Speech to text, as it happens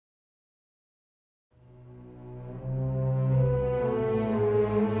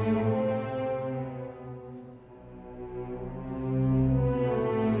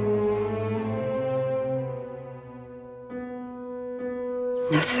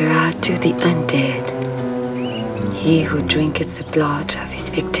Nosferatu the undead, he who drinketh the blood of his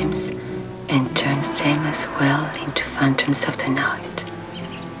victims and turns them as well into phantoms of the night.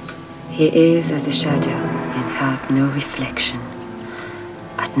 He is as a shadow and hath no reflection.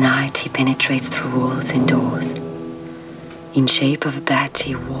 At night he penetrates through walls and doors. In shape of a bat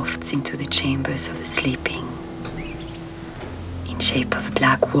he wafts into the chambers of the sleeping. In shape of a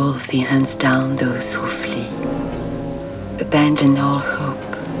black wolf he hunts down those who flee. Abandon all hope,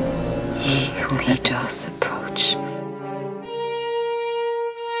 ye whom he doth approach.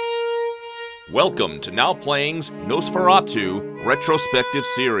 Welcome to Now Playing's Nosferatu Retrospective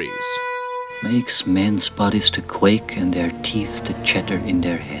Series. Makes men's bodies to quake and their teeth to chatter in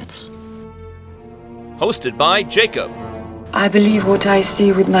their heads. Hosted by Jacob. I believe what I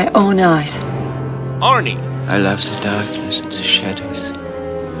see with my own eyes. Arnie. I love the darkness and the shadows,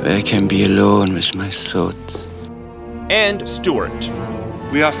 where I can be alone with my thoughts. And Stuart.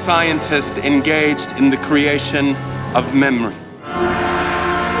 We are scientists engaged in the creation of memory.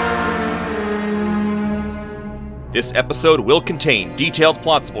 This episode will contain detailed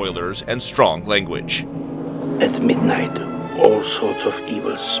plot spoilers and strong language. At midnight, all sorts of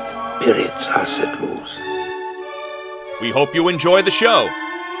evil spirits are set loose. We hope you enjoy the show.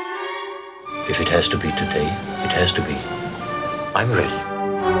 If it has to be today, it has to be. I'm ready.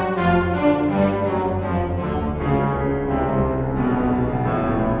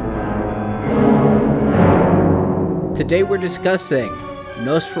 Today we're discussing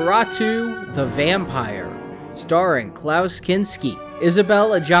Nosferatu the Vampire, starring Klaus Kinski,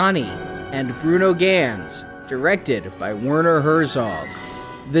 Isabelle Adjani, and Bruno Ganz, directed by Werner Herzog.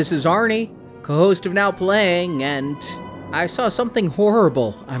 This is Arnie, co-host of Now Playing, and I saw something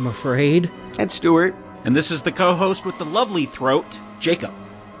horrible, I'm afraid. And Stuart. And this is the co-host with the lovely throat, Jacob.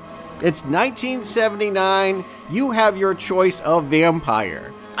 It's 1979. You have your choice of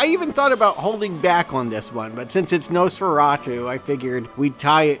vampire. I even thought about holding back on this one, but since it's Nosferatu, I figured we'd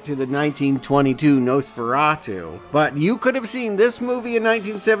tie it to the 1922 Nosferatu. But you could have seen this movie in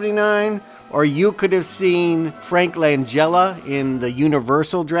 1979, or you could have seen Frank Langella in the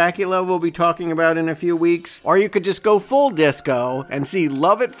Universal Dracula we'll be talking about in a few weeks, or you could just go full disco and see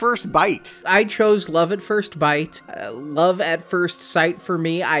Love at First Bite. I chose Love at First Bite. Love at First Sight for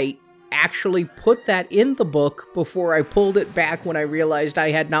me, I actually put that in the book before I pulled it back when I realized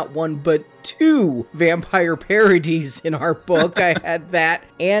I had not one but two vampire parodies in our book. I had that,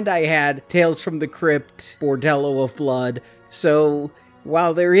 and I had Tales from the Crypt, Bordello of Blood. So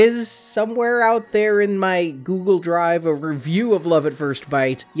while there is somewhere out there in my Google Drive a review of Love at First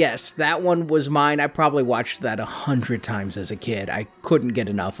Bite, yes, that one was mine. I probably watched that 100 times as a kid. I couldn't get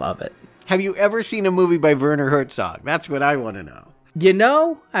enough of it. Have you ever seen a movie by Werner Herzog? That's what I want to know. You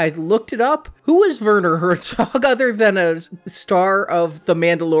know, I looked it up. Who is Werner Herzog other than a star of the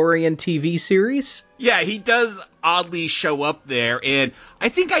Mandalorian TV series? Yeah, he does oddly show up there, and I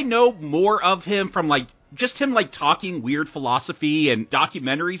think I know more of him from just him talking weird philosophy and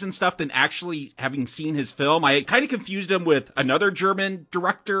documentaries and stuff than actually having seen his film. I kind of confused him with another German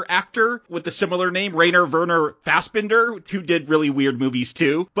actor with a similar name, Rainer Werner Fassbinder, who did really weird movies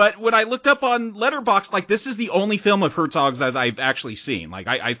too. But when I looked up on Letterboxd, this is the only film of Herzog's that I've actually seen.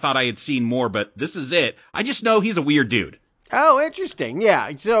 I thought I had seen more, but this is it. I just know he's a weird dude. Oh, interesting.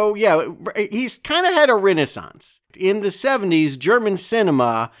 Yeah. So, yeah, he's kind of had a renaissance. In the 70s, German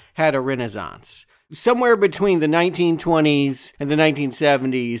cinema had a renaissance. Somewhere between the 1920s and the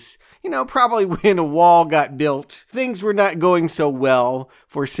 1970s, probably when a wall got built, things were not going so well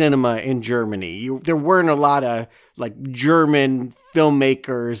for cinema in Germany. There weren't a lot of German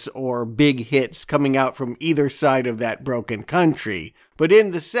filmmakers or big hits coming out from either side of that broken country. But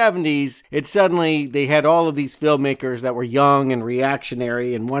in the 70s, they had all of these filmmakers that were young and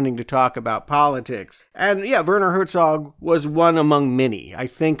reactionary and wanting to talk about politics. And yeah, Werner Herzog was one among many. I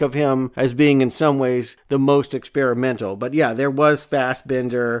think of him as being in some ways the most experimental. But yeah, there was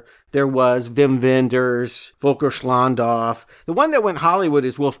Fassbinder, there was Wim Wenders, Volker Schlondorf. The one that went Hollywood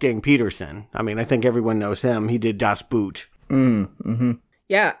is Wolfgang Petersen. I mean, I think everyone knows him. He did Das Boot. Mm-hmm.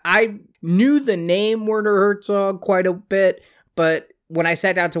 Yeah, I knew the name Werner Herzog quite a bit, but when I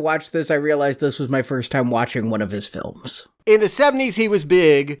sat down to watch this, I realized this was my first time watching one of his films. In the 70s, he was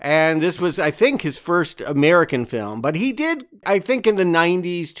big, and this was, I think, his first American film. But he did, I think, in the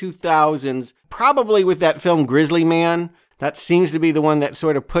 90s, 2000s, probably with that film Grizzly Man. That seems to be the one that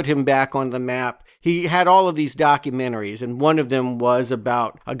sort of put him back on the map. He had all of these documentaries, and one of them was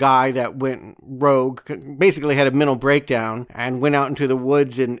about a guy that went rogue, basically had a mental breakdown, and went out into the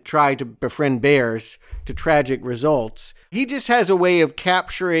woods and tried to befriend bears to tragic results. He just has a way of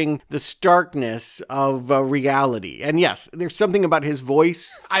capturing the starkness of reality. And yes, there's something about his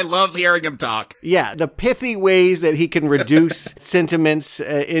voice. I love hearing him talk. Yeah, the pithy ways that he can reduce sentiments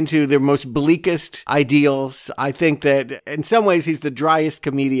into their most bleakest ideals. I think that in some ways he's the driest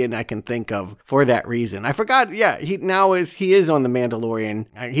comedian I can think of for that reason. I forgot, yeah, he is on The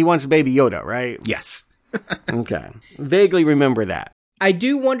Mandalorian. He wants Baby Yoda, right? Yes. Okay. Vaguely remember that. I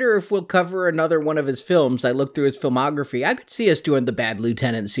do wonder if we'll cover another one of his films. I looked through his filmography. I could see us doing the Bad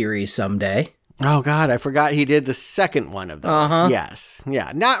Lieutenant series someday. Oh, God, I forgot he did the second one of those. Uh-huh. Yes.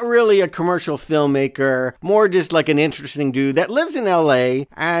 Yeah. Not really a commercial filmmaker, more just like an interesting dude that lives in LA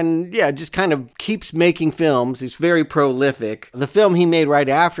and, yeah, just kind of keeps making films. He's very prolific. The film he made right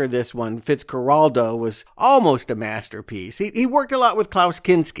after this one, Fitzcarraldo, was almost a masterpiece. He worked a lot with Klaus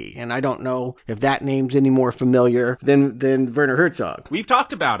Kinski, and I don't know if that name's any more familiar than Werner Herzog. We've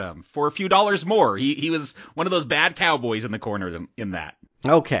talked about him for a few dollars more. He was one of those bad cowboys in the corner in that.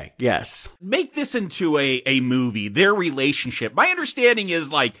 Okay, yes. Make this into a movie, their relationship. My understanding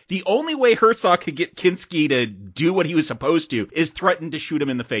is, like, the only way Herzog could get Kinski to do what he was supposed to is threaten to shoot him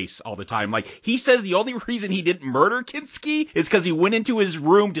in the face all the time. Like, he says the only reason he didn't murder Kinski is because he went into his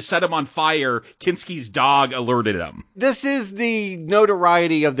room to set him on fire. Kinski's dog alerted him. This is the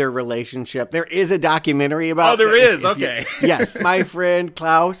notoriety of their relationship. There is a documentary about there is? Okay. Yes, My Friend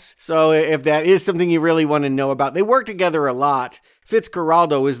Klaus. So if that is something you really want to know about, they work together a lot.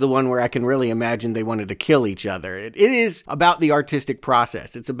 Fitzcarraldo is the one where I can really imagine they wanted to kill each other. It is about the artistic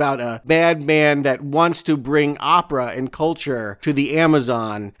process. It's about a bad man that wants to bring opera and culture to the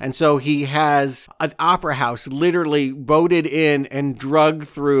Amazon. And so he has an opera house literally boated in and drugged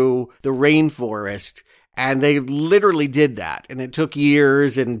through the rainforest. And they literally did that. And it took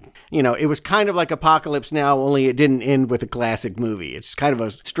years. And, you know, it was kind of like Apocalypse Now, only it didn't end with a classic movie. It's kind of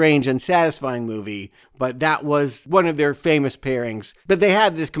a strange and satisfying movie. But that was one of their famous pairings. But they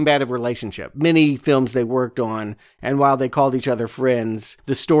had this combative relationship. Many films they worked on. And while they called each other friends,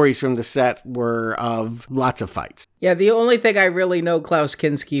 the stories from the set were of lots of fights. Yeah, the only thing I really know Klaus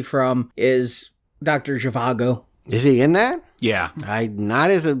Kinski from is Dr. Zhivago. Is he in that? Yeah. Not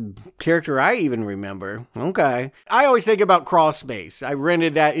as a character I even remember. Okay. I always think about Crawl Space. I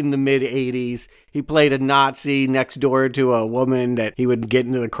rented that in the mid-'80s. He played a Nazi next door to a woman that he would get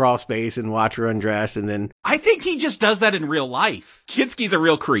into the crawl space and watch her undress, and then... I think he just does that in real life. Kinski's a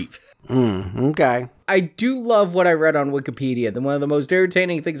real creep. Okay. I do love what I read on Wikipedia. One of the most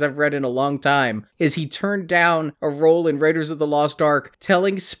entertaining things I've read in a long time is he turned down a role in Raiders of the Lost Ark,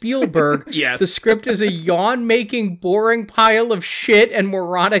 telling Spielberg yes. the script is a yawn-making, boring pile of shit and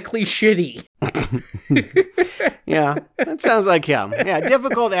moronically shitty. Yeah, that sounds like him. Yeah,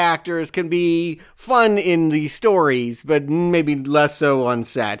 difficult actors can be fun in the stories, but maybe less so on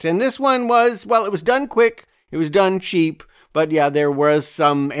set. And this one was, well, it was done quick, it was done cheap. But yeah, there was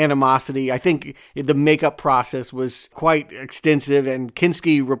some animosity. I think the makeup process was quite extensive, and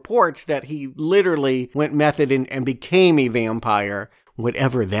Kinski reports that he literally went method and became a vampire,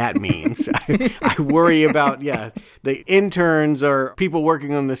 whatever that means. I worry about, the interns or people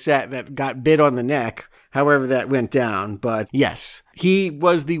working on the set that got bit on the neck, however that went down. But yes, he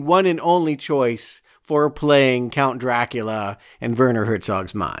was the one and only choice for playing Count Dracula in Werner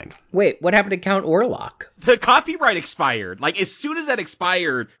Herzog's mind. Wait, what happened to Count Orlok? The copyright expired. Like, as soon as that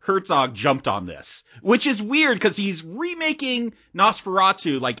expired, Herzog jumped on this. Which is weird, because he's remaking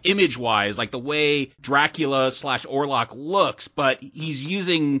Nosferatu, like, image-wise, like the way Dracula/Orlok looks, but he's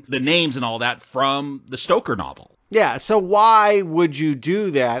using the names and all that from the Stoker novel. Yeah, so why would you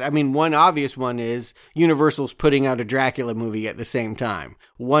do that? I mean, one obvious one is Universal's putting out a Dracula movie at the same time.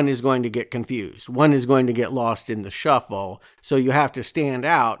 One is going to get confused. One is going to get lost in the shuffle. So you have to stand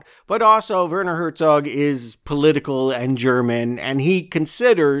out. But also, Werner Herzog is political and German, and he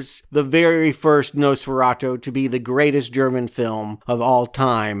considers the very first Nosferatu to be the greatest German film of all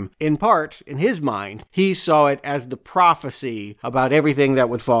time. In part, in his mind, he saw it as the prophecy about everything that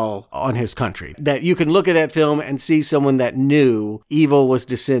would fall on his country. That you can look at that film and see someone that knew evil was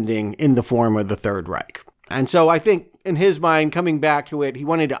descending in the form of the Third Reich. And so I think in his mind, coming back to it, he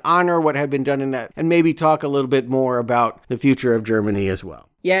wanted to honor what had been done in that and maybe talk a little bit more about the future of Germany as well.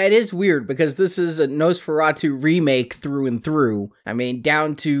 Yeah, it is weird because this is a Nosferatu remake through and through. I mean,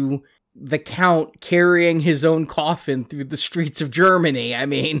 down to the Count carrying his own coffin through the streets of Germany. I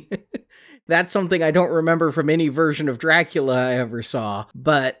mean... That's something I don't remember from any version of Dracula I ever saw.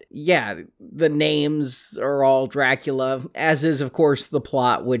 But yeah, the names are all Dracula, as is, of course, the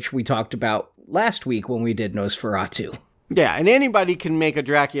plot, which we talked about last week when we did Nosferatu. Yeah, and anybody can make a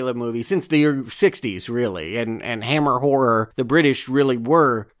Dracula movie since the 60s, really. And Hammer Horror, the British really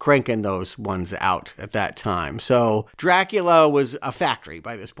were cranking those ones out at that time. So Dracula was a factory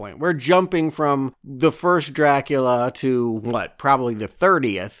by this point. We're jumping from the first Dracula to, probably the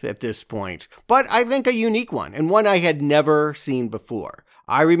 30th at this point. But I think a unique one, and one I had never seen before.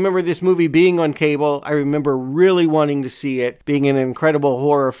 I remember this movie being on cable. I remember really wanting to see it, being in an incredible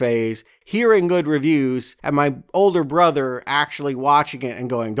horror phase, hearing good reviews, and my older brother actually watching it and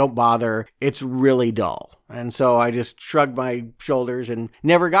going, don't bother, it's really dull. And so I just shrugged my shoulders and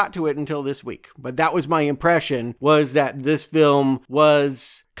never got to it until this week. But that was my impression, was that this film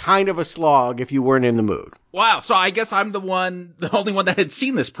was kind of a slog if you weren't in the mood. Wow, so I guess I'm the only one that had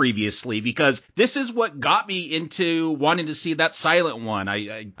seen this previously, because this is what got me into wanting to see that silent one.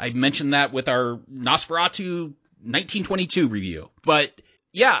 I mentioned that with our Nosferatu 1922 review. But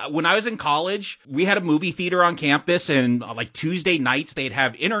yeah, when I was in college, we had a movie theater on campus, and like Tuesday nights, they'd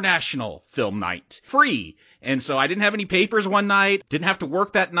have international film night free. And so I didn't have any papers one night, didn't have to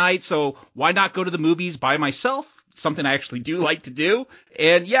work that night, so why not go to the movies by myself? Something I actually do like to do.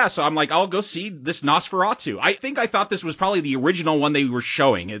 And yeah, so I'm like, I'll go see this Nosferatu. I thought this was probably the original one they were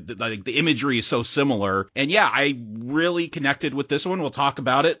showing. Like, the imagery is so similar. And yeah, I really connected with this one. We'll talk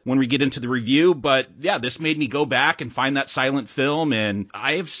about it when we get into the review. But yeah, this made me go back and find that silent film. And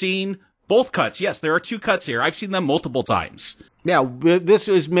I have seen both cuts. Yes, there are two cuts here. I've seen them multiple times. Yeah, this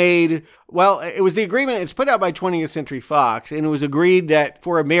was made, it was the agreement, it's put out by 20th Century Fox, and it was agreed that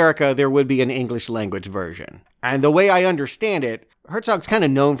for America there would be an English language version. And the way I understand it, Herzog's kind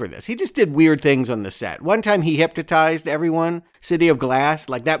of known for this. He just did weird things on the set. One time he hypnotized everyone. City of Glass,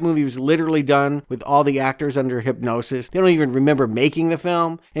 like that movie was literally done with all the actors under hypnosis. They don't even remember making the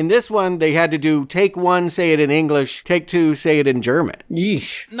film. In this one, they had to do take one, say it in English, take two, say it in German.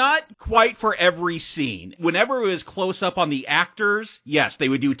 Yeesh. Not quite for every scene. Whenever it was close up on the actors, yes, they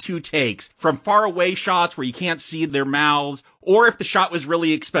would do two takes. From far away shots where you can't see their mouths, or if the shot was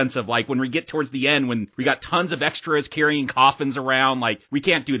really expensive, like when we get towards the end, when we got tons of extras carrying coffins around, like, we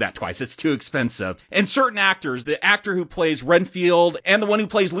can't do that twice. It's too expensive. And certain actors, the actor who plays Renfield and the one who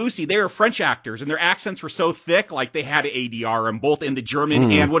plays Lucy, they are French actors, and their accents were so thick, like they had to ADR them, both in the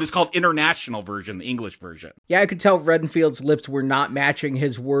German and what is called international version, the English version. Yeah, I could tell Renfield's lips were not matching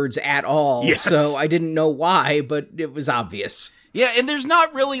his words at all, yes. So I didn't know why, but it was obvious. Yeah, and there's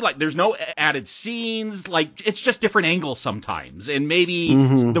not really, there's no added scenes, it's just different angles sometimes, and maybe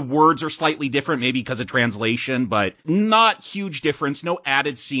the words are slightly different, maybe because of translation, but not huge difference, no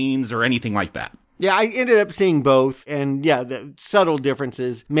added scenes or anything like that. Yeah, I ended up seeing both, and yeah, the subtle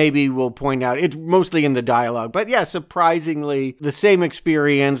differences maybe we'll point out. It's mostly in the dialogue, but yeah, surprisingly, the same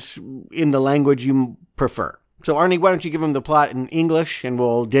experience in the language you prefer. So, Arnie, why don't you give him the plot in English, and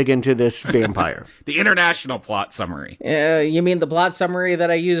we'll dig into this vampire. The international plot summary. You mean the plot summary that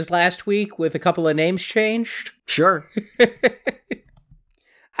I used last week with a couple of names changed? Sure.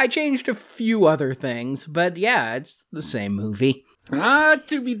 I changed a few other things, but yeah, it's the same movie.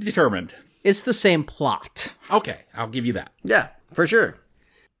 To be determined. It's the same plot. Okay, I'll give you that. Yeah, for sure.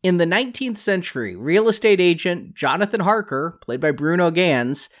 In the 19th century, real estate agent Jonathan Harker, played by Bruno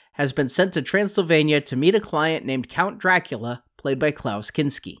Ganz, has been sent to Transylvania to meet a client named Count Dracula, played by Klaus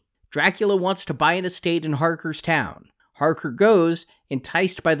Kinski. Dracula wants to buy an estate in Harker's town. Harker goes,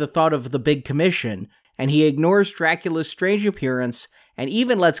 enticed by the thought of the big commission, and he ignores Dracula's strange appearance and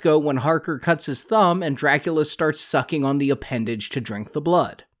even lets go when Harker cuts his thumb and Dracula starts sucking on the appendage to drink the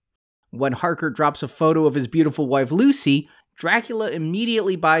blood. When Harker drops a photo of his beautiful wife Lucy, Dracula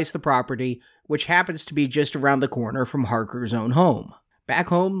immediately buys the property, which happens to be just around the corner from Harker's own home. Back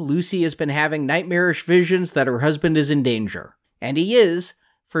home, Lucy has been having nightmarish visions that her husband is in danger. And he is,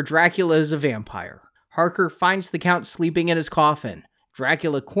 for Dracula is a vampire. Harker finds the Count sleeping in his coffin.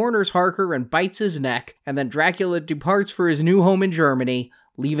 Dracula corners Harker and bites his neck, and then Dracula departs for his new home in Germany,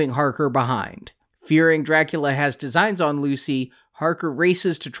 leaving Harker behind. Fearing Dracula has designs on Lucy, Harker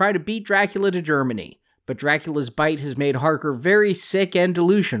races to try to beat Dracula to Germany, but Dracula's bite has made Harker very sick and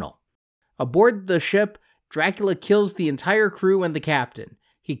delusional. Aboard the ship, Dracula kills the entire crew and the captain.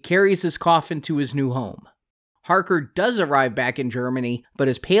 He carries his coffin to his new home. Harker does arrive back in Germany, but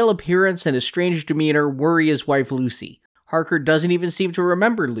his pale appearance and his strange demeanor worry his wife Lucy. Harker doesn't even seem to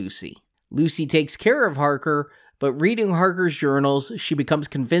remember Lucy. Lucy takes care of Harker, but reading Harker's journals, she becomes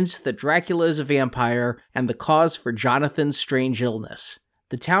convinced that Dracula is a vampire and the cause for Jonathan's strange illness.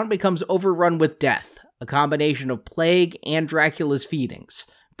 The town becomes overrun with death, a combination of plague and Dracula's feedings,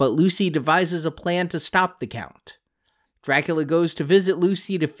 but Lucy devises a plan to stop the Count. Dracula goes to visit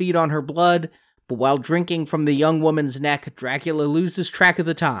Lucy to feed on her blood, but while drinking from the young woman's neck, Dracula loses track of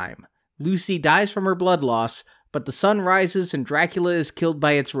the time. Lucy dies from her blood loss, but the sun rises and Dracula is killed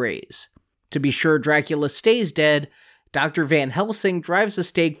by its rays. To be sure Dracula stays dead, Dr. Van Helsing drives a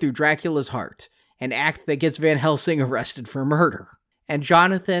stake through Dracula's heart, an act that gets Van Helsing arrested for murder. And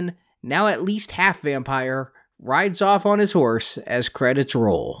Jonathan, now at least half vampire, rides off on his horse as credits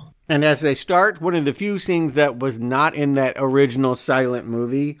roll. And as they start, one of the few scenes that was not in that original silent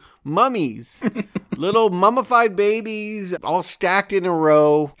movie, mummies. Little mummified babies all stacked in a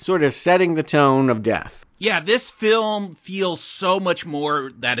row, sort of setting the tone of death. Yeah, this film feels so much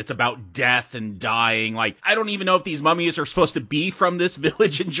more that it's about death and dying. Like, I don't even know if these mummies are supposed to be from this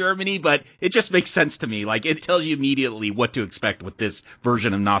village in Germany, but it just makes sense to me. Like, it tells you immediately what to expect with this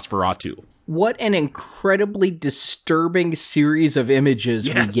version of Nosferatu. What an incredibly disturbing series of images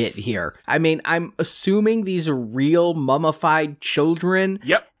we get here. I mean, I'm assuming these are real mummified children.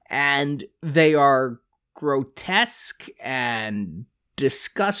 Yep. And they are grotesque and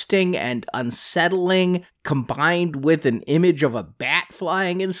disgusting and unsettling, combined with an image of a bat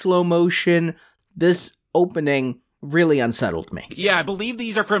flying in slow motion. This opening really unsettled me. Yeah, I believe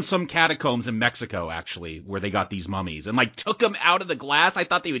these are from some catacombs in Mexico, actually, where they got these mummies and like took them out of the glass. I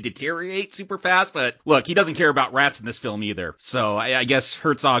thought they would deteriorate super fast, but look, he doesn't care about rats in this film either. So I guess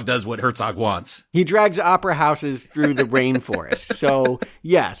Herzog does what Herzog wants. He drags opera houses through the rainforest. So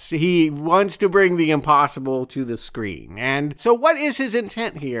yes, he wants to bring the impossible to the screen. And so what is his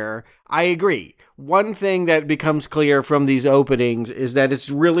intent here? I agree. One thing that becomes clear from these openings is that it's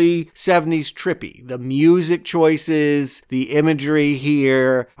really 70s trippy. The music choices, the imagery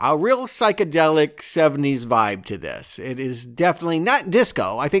here, a real psychedelic 70s vibe to this. It is definitely not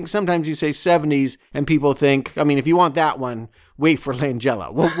disco. I think sometimes you say 70s and people think, I mean, if you want that one, wait for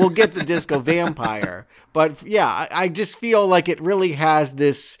Langella. We'll get the disco vampire. But yeah, I just feel like it really has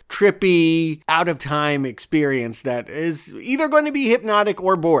this trippy, out-of-time experience that is either going to be hypnotic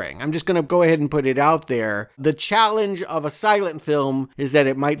or boring. I'm just going to go ahead and put it out there. The challenge of a silent film is that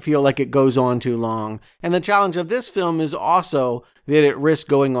it might feel like it goes on too long. And the challenge of this film is also that it risks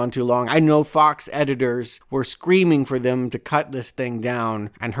going on too long. I know Fox editors were screaming for them to cut this thing down,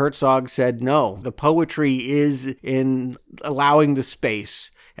 and Herzog said no. The poetry is in allowing the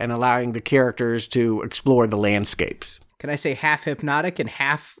space and allowing the characters to explore the landscapes. Can I say half hypnotic and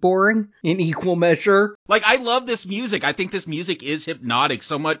half boring in equal measure? Like, I love this music. I think this music is hypnotic.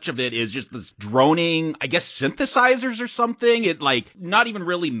 So much of it is just this droning, I guess, synthesizers or something. It, like, not even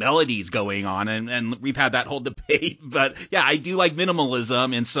really melodies going on. And we've had that whole debate. But, yeah, I do like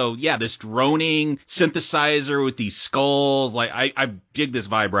minimalism. And so, yeah, this droning synthesizer with these skulls, like, I dig this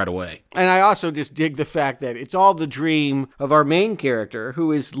vibe right away. And I also just dig the fact that it's all the dream of our main character,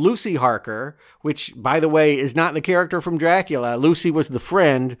 who is Lucy Harker, which, by the way, is not the character from Dracula. Lucy was the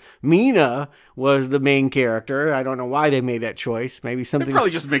friend. Mina was the main character. I don't know why they made that choice. Maybe something... They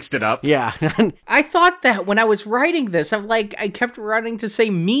probably just mixed it up. Yeah. I thought that when I was writing this, I kept running to say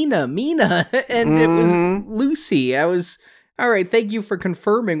Mina, and it was Lucy. I was... All right, thank you for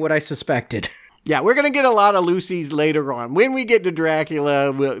confirming what I suspected. Yeah, we're going to get a lot of Lucys later on. When we get to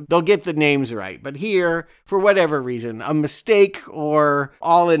Dracula, they'll get the names right. But here, for whatever reason, a mistake or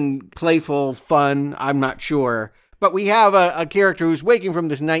all in playful fun, I'm not sure. But we have a character who's waking from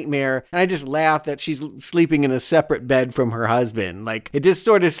this nightmare, and I just laugh that she's sleeping in a separate bed from her husband. Like, it just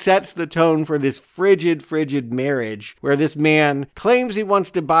sort of sets the tone for this frigid marriage, where this man claims he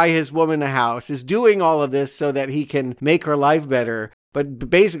wants to buy his woman a house, is doing all of this so that he can make her life better, but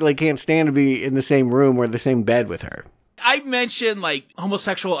basically can't stand to be in the same room or the same bed with her. I mentioned, like,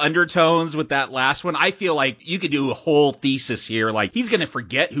 homosexual undertones with that last one. I feel like you could do a whole thesis here. Like, he's going to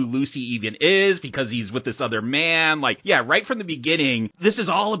forget who Lucy even is because he's with this other man. Like, yeah, right from the beginning, this is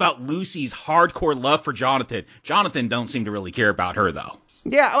all about Lucy's hardcore love for Jonathan. Jonathan don't seem to really care about her, though.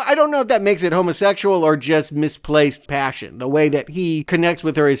 Yeah, I don't know if that makes it homosexual or just misplaced passion. The way that he connects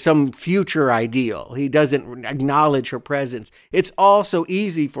with her is some future ideal. He doesn't acknowledge her presence. It's all so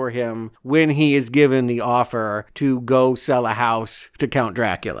easy for him when he is given the offer to go sell a house to Count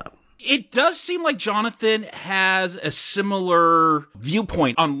Dracula. It does seem like Jonathan has a similar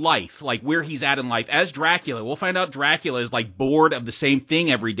viewpoint on life, like where he's at in life as Dracula. We'll find out Dracula is like bored of the same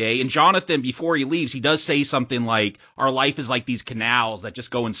thing every day. And Jonathan, before he leaves, he does say something like, our life is like these canals that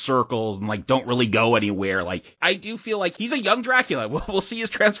just go in circles and like don't really go anywhere. Like, I do feel like he's a young Dracula. We'll see his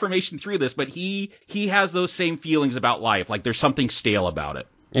transformation through this, but he has those same feelings about life. Like there's something stale about it.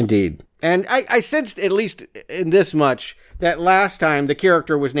 Indeed. And I sensed, at least in this much, that last time the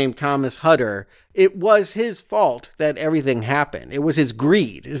character was named Thomas Hutter, it was his fault that everything happened. It was his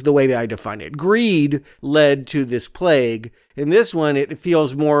greed, is the way that I define it. Greed led to this plague. In this one, it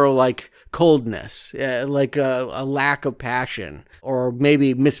feels more like coldness, like a lack of passion, or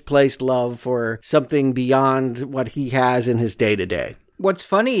maybe misplaced love for something beyond what he has in his day-to-day. What's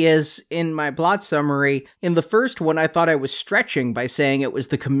funny is, in my plot summary, in the first one, I thought I was stretching by saying it was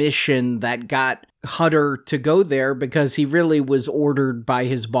the commission that got Hutter to go there because he really was ordered by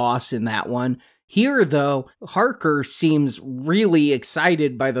his boss in that one. Here, though, Harker seems really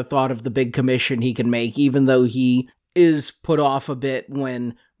excited by the thought of the big commission he can make, even though he is put off a bit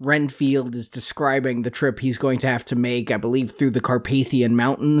when Renfield is describing the trip he's going to have to make, I believe, through the Carpathian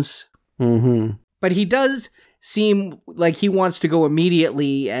Mountains. Mm-hmm. But he does seem like he wants to go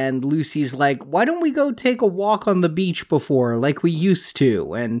immediately, and Lucy's like, why don't we go take a walk on the beach before, like we used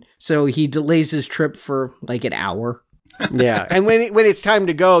to? And so he delays his trip for like an hour. Yeah, and when it's time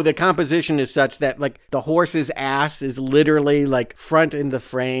to go, the composition is such that, like, the horse's ass is literally, like, front in the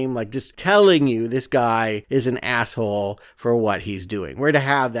frame, like, just telling you this guy is an asshole for what he's doing. We're to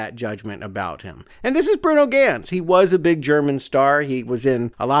have that judgment about him. And this is Bruno Ganz. He was a big German star. He was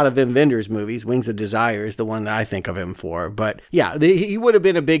in a lot of Wim Wenders movies. Wings of Desire is the one that I think of him for. But, yeah, he would have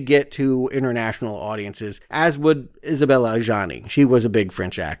been a big get to international audiences, as would Isabella Adjani. She was a big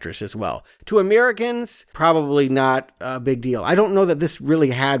French actress as well. To Americans, probably not a big deal. I don't know that this really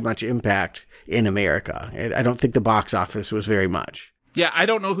had much impact in America. I don't think the box office was very much. Yeah, I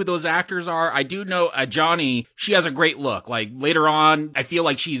don't know who those actors are. I do know Adjani, she has a great look. Like, later on, I feel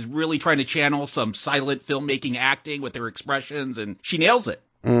like she's really trying to channel some silent filmmaking acting with her expressions, and she nails it.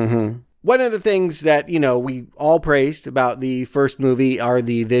 Mm-hmm. One of the things that, we all praised about the first movie are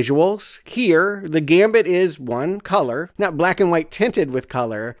the visuals. Here, the gambit is, one, color. Not black and white tinted with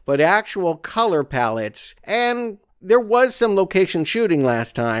color, but actual color palettes. And there was some location shooting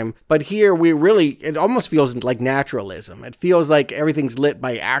last time, but here it almost feels like naturalism. It feels like everything's lit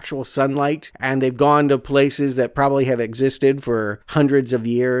by actual sunlight, and they've gone to places that probably have existed for hundreds of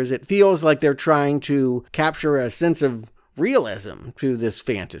years. It feels like they're trying to capture a sense of realism to this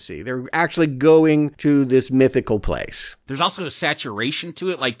fantasy. They're actually going to this mythical place. There's also a saturation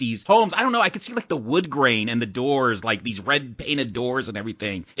to it, like these homes. I don't know, I could see like the wood grain and the doors, like these red painted doors and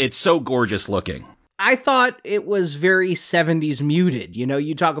everything. It's so gorgeous looking. I thought it was very 70s muted.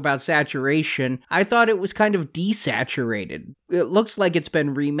 You talk about saturation. I thought it was kind of desaturated. It looks like it's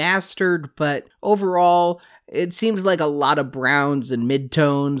been remastered, but overall, it seems like a lot of browns and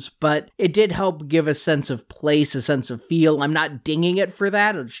midtones, but it did help give a sense of place, a sense of feel. I'm not dinging it for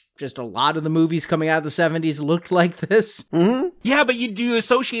that. It's just a lot of the movies coming out of the 70s looked like this. Mm-hmm. Yeah, but you do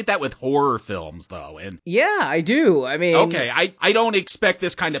associate that with horror films, though. And yeah, I do. I mean... Okay, I don't expect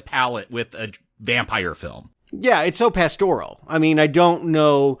this kind of palette with a vampire film. Yeah, it's so pastoral. I mean, I don't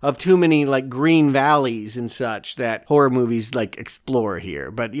know of too many, like, green valleys and such that horror movies, like, explore here.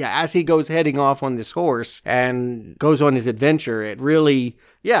 But yeah, as he goes heading off on this horse and goes on his adventure, it really...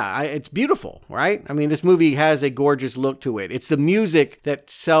 Yeah, it's beautiful, right? I mean, this movie has a gorgeous look to it. It's the music that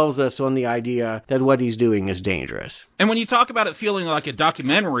sells us on the idea that what he's doing is dangerous. And when you talk about it feeling like a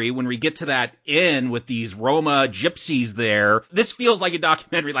documentary, when we get to that inn with these Roma gypsies there, this feels like a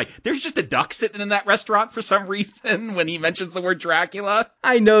documentary. Like, there's just a duck sitting in that restaurant for some reason when he mentions the word Dracula.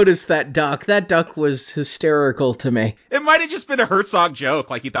 I noticed that duck. That duck was hysterical to me. It might have just been a Herzog joke,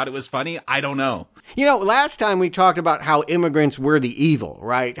 like he thought it was funny. I don't know. Last time we talked about how immigrants were the evil,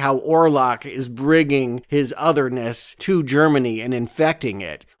 right? How Orlok is bringing his otherness to Germany and infecting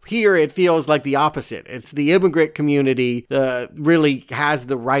it. Here, it feels like the opposite. It's the immigrant community that really has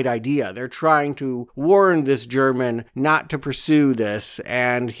the right idea. They're trying to warn this German not to pursue this,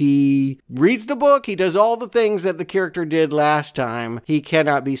 and he reads the book. He does all the things that the character did last time. He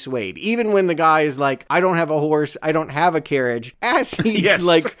cannot be swayed. Even when the guy is like, I don't have a horse, I don't have a carriage, as he's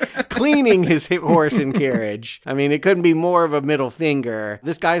cleaning his horse and carriage. I mean, it couldn't be more of a middle finger.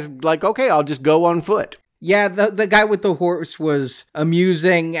 This guy's like, okay, I'll just go on foot. Yeah, the guy with the horse was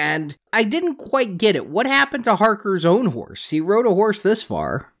amusing, and I didn't quite get it. What happened to Harker's own horse? He rode a horse this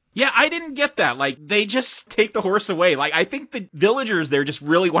far. Yeah, I didn't get that. Like, they just take the horse away. Like, I think the villagers there just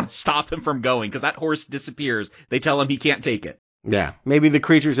really want to stop him from going, because that horse disappears. They tell him he can't take it. Yeah, maybe the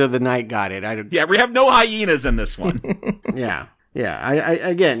creatures of the night got it. Yeah, we have no hyenas in this one. Yeah. Yeah,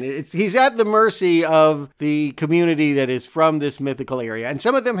 again, he's at the mercy of the community that is from this mythical area. And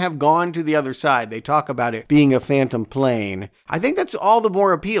some of them have gone to the other side. They talk about it being a phantom plane. I think that's all the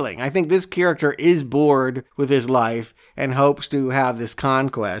more appealing. I think this character is bored with his life and hopes to have this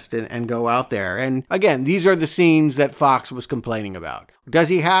conquest and go out there. And again, these are the scenes that Fox was complaining about. Does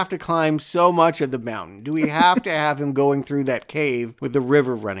he have to climb so much of the mountain? Do we have to have him going through that cave with the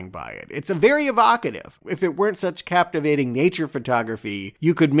river running by it? It's a very evocative. If it weren't such captivating nature photography,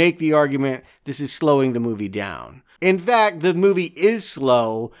 you could make the argument this is slowing the movie down. In fact, the movie is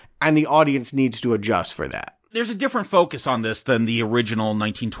slow, and the audience needs to adjust for that. There's a different focus on this than the original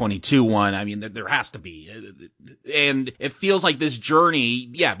 1922 one. I mean, there has to be. And it feels like this journey,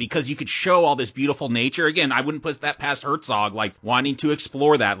 yeah, because you could show all this beautiful nature. Again, I wouldn't put that past Herzog, like, wanting to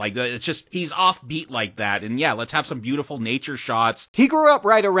explore that. Like, it's just, he's offbeat like that. And yeah, let's have some beautiful nature shots. He grew up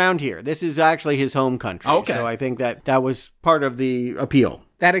right around here. This is actually his home country. Okay. So I think that was part of the appeal.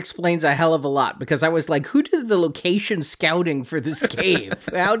 That explains a hell of a lot, because I was like, who did the location scouting for this cave?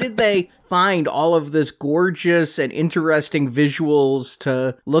 How did they find all of this gorgeous and interesting visuals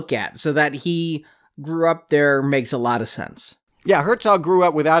to look at? So that he grew up there makes a lot of sense. Yeah, Herzog grew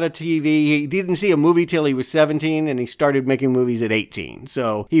up without a TV. He didn't see a movie till he was 17, and he started making movies at 18.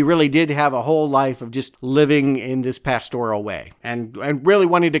 So he really did have a whole life of just living in this pastoral way and really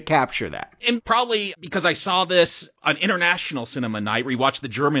wanted to capture that. And probably because I saw this on International Cinema Night, rewatched the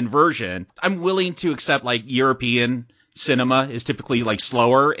German version, I'm willing to accept, like, European cinema is typically, like,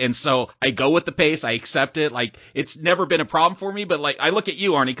 slower, and so I go with the pace. I accept it. Like, it's never been a problem for me, but, like, I look at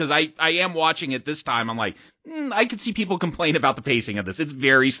you, Arnie, because I am watching it this time. I'm like, I could see people complain about the pacing of this. It's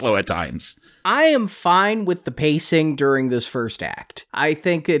very slow at times. I am fine with the pacing during this first act. I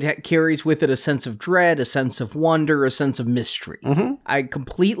think it carries with it a sense of dread, a sense of wonder, a sense of mystery. Mm-hmm. I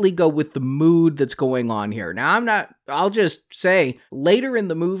completely go with the mood that's going on here. Now, I'll just say, later in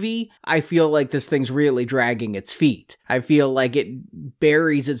the movie, I feel like this thing's really dragging its feet. I feel like it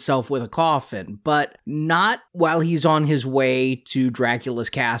buries itself with a coffin, but not while he's on his way to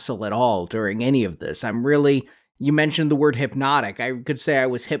Dracula's castle at all during any of this. You mentioned the word hypnotic. I could say I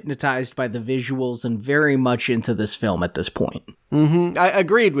was hypnotized by the visuals and very much into this film at this point. Mm-hmm. I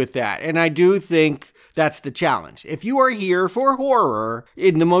agreed with that. And I do think that's the challenge. If you are here for horror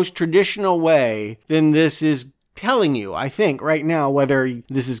in the most traditional way, then this is telling you, I think, right now, whether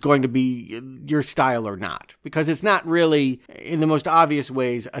this is going to be your style or not. Because it's not really, in the most obvious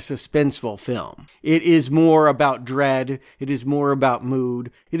ways, a suspenseful film. It is more about dread. It is more about mood.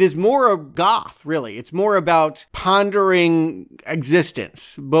 It is more of goth, really. It's more about pondering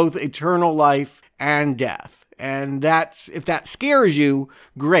existence, both eternal life and death. And if that scares you,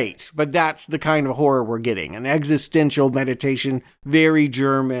 great. But that's the kind of horror we're getting. An existential meditation, very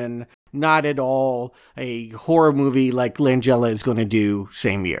German, not at all a horror movie like Langella is going to do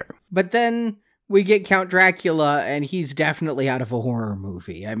same year. But then we get Count Dracula, and he's definitely out of a horror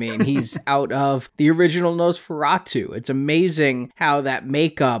movie. I mean, he's out of the original Nosferatu. It's amazing how that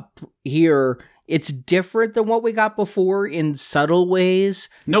makeup here, it's different than what we got before in subtle ways.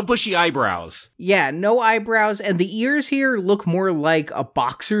 No bushy eyebrows. Yeah, no eyebrows. And the ears here look more like a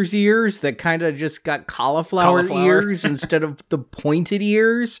boxer's ears that kind of just got cauliflower ears instead of the pointed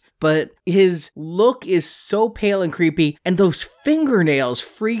ears. But his look is so pale and creepy. And those fingernails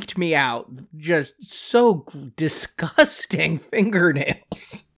freaked me out. Just so disgusting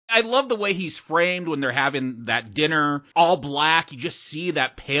fingernails. I love the way he's framed when they're having that dinner, all black. You just see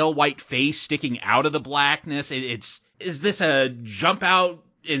that pale white face sticking out of the blackness. Is this a jump out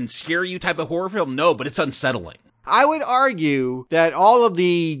and scare you type of horror film? No, but it's unsettling. I would argue that all of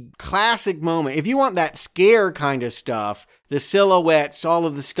the classic moment, if you want that scare kind of stuff, the silhouettes, all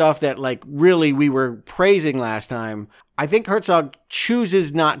of the stuff that like really we were praising last time, I think Herzog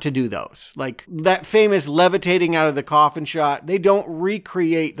chooses not to do those. Like that famous levitating out of the coffin shot, they don't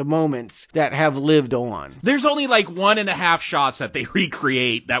recreate the moments that have lived on. There's only like 1.5 shots that they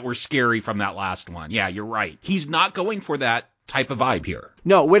recreate that were scary from that last one. Yeah, you're right. He's not going for that type of vibe here.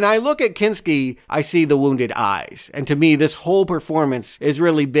 No, when I look at Kinski, I see the wounded eyes. And to me, this whole performance is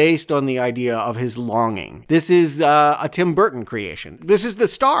really based on the idea of his longing. This is a Tim Burton creation. This is the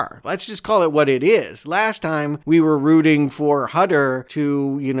star. Let's just call it what it is. Last time we were rooting for Hutter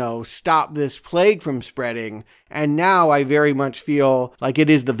to, stop this plague from spreading. And now I very much feel like it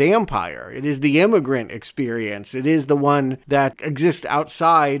is the vampire. It is the immigrant experience. It is the one that exists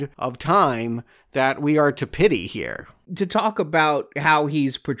outside of time that we are to pity here. To talk about how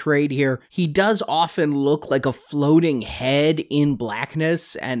he's portrayed here, he does often look like a floating head in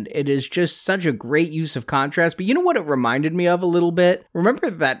blackness, and it is just such a great use of contrast. But you know what it reminded me of a little bit? Remember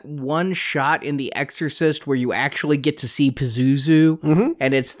that one shot in The Exorcist where you actually get to see Pazuzu,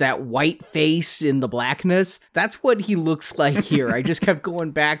 and it's that white face in the blackness? That's what he looks like here. I just kept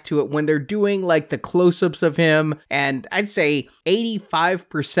going back to it when they're doing like the close-ups of him, and I'd say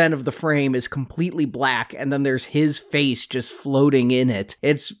 85% of the frame is completely black, and then there's his face just floating in it.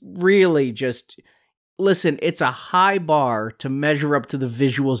 It's really just, listen, it's a high bar to measure up to the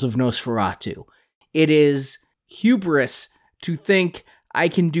visuals of Nosferatu. It is hubris to think I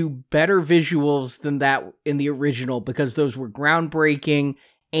can do better visuals than that in the original, because those were groundbreaking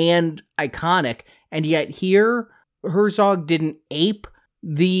and iconic. And yet here, Herzog didn't ape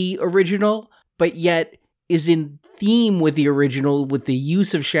the original, but yet is in theme with the original, with the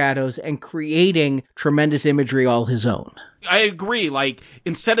use of shadows and creating tremendous imagery all his own. I agree. Like,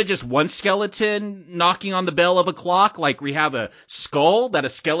 instead of just one skeleton knocking on the bell of a clock, like we have a skull that a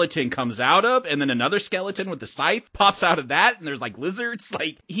skeleton comes out of, and then another skeleton with the scythe pops out of that, and there's like lizards.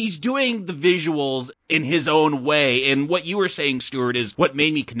 Like, he's doing the visuals in his own way. And what you were saying, Stuart, is what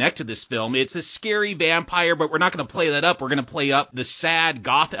made me connect to this film. It's a scary vampire, but we're not going to play that up. We're going to play up the sad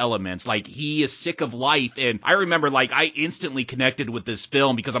goth elements. Like, he is sick of life. And I remember, like, I instantly connected with this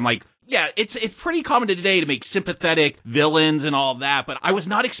film because I'm like, yeah, it's pretty common today to make sympathetic villains and all that, but I was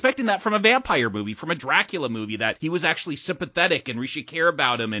not expecting that from a vampire movie, from a Dracula movie, that he was actually sympathetic and we should care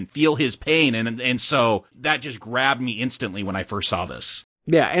about him and feel his pain, and so that just grabbed me instantly when I first saw this.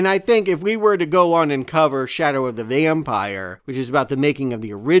 Yeah, and I think if we were to go on and cover Shadow of the Vampire, which is about the making of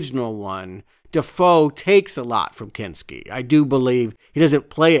the original one, Defoe takes a lot from Kinski. I do believe he doesn't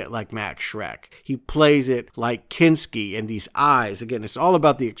play it like Max Schreck. He plays it like Kinski, and these eyes. Again, it's all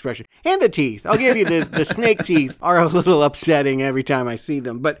about the expression. And the teeth. I'll give you the snake teeth are a little upsetting every time I see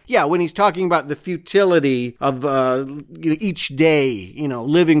them. But yeah, when he's talking about the futility of each day,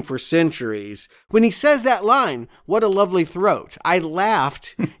 living for centuries, when he says that line, what a lovely throat. I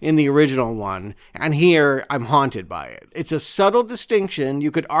laughed in the original one, and here I'm haunted by it. It's a subtle distinction.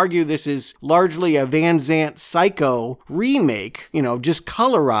 You could argue this is largely a Van Zandt Psycho remake, just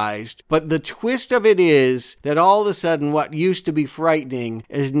colorized. But the twist of it is that all of a sudden what used to be frightening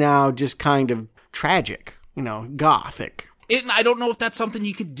is now just kind of tragic, gothic. I don't know if that's something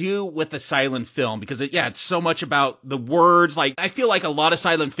you could do with a silent film, because it's so much about the words. Like, I feel like a lot of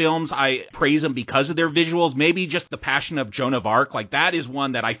silent films, I praise them because of their visuals. Maybe just The Passion of Joan of Arc. Like, that is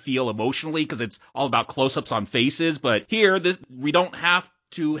one that I feel emotionally because it's all about close-ups on faces. But here, we don't have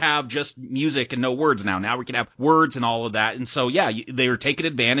to have just music and no words now. Now we can have words and all of that. And so, they are taking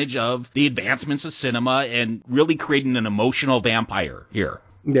advantage of the advancements of cinema and really creating an emotional vampire here.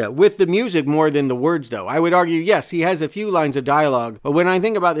 Yeah, with the music more than the words, though. I would argue, yes, he has a few lines of dialogue, but when I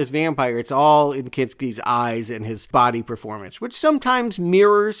think about this vampire, it's all in Kinski's eyes and his body performance, which sometimes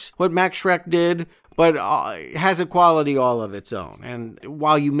mirrors what Max Schreck did, but has a quality all of its own. And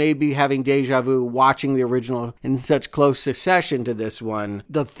while you may be having deja vu watching the original in such close succession to this one,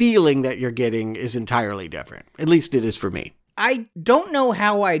 the feeling that you're getting is entirely different. At least it is for me. I don't know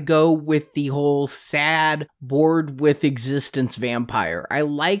how I go with the whole sad, bored with existence vampire. I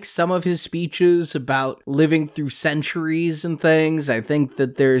like some of his speeches about living through centuries and things. I think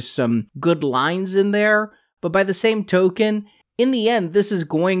that there's some good lines in there. But by the same token, in the end, this is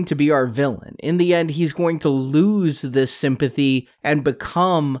going to be our villain. In the end, he's going to lose this sympathy and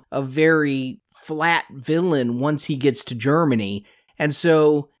become a very flat villain once he gets to Germany. And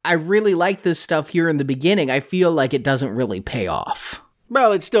so I really like this stuff here in the beginning. I feel like it doesn't really pay off.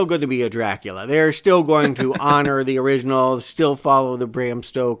 Well, it's still going to be a Dracula. They're still going to honor the original, still follow the Bram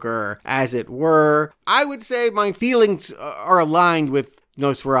Stoker, as it were. I would say my feelings are aligned with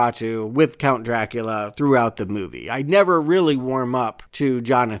Nosferatu, with Count Dracula throughout the movie. I never really warm up to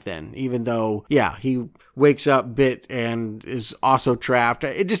Jonathan, even though, he wakes up bit and is also trapped.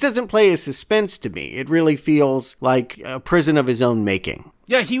 It just doesn't play as suspense to me. It really feels like a prison of his own making.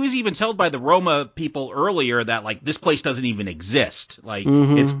 Yeah, he was even told by the Roma people earlier that, like, this place doesn't even exist. Like,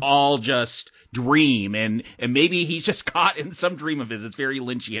 It's all just dream, and maybe he's just caught in some dream of his. It's very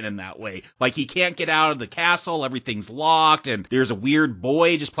Lynchian in that way. Like, he can't get out of the castle, everything's locked, and there's a weird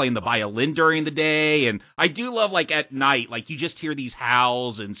boy just playing the violin during the day. And I do love, like, at night, like, you just hear these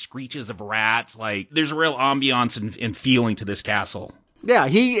howls and screeches of rats. Like, there's a real ambiance and feeling to this castle. Yeah,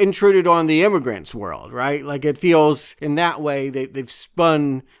 he intruded on the immigrants' world, right? Like, it feels in that way they've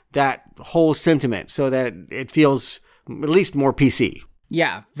spun that whole sentiment so that it feels at least more PC.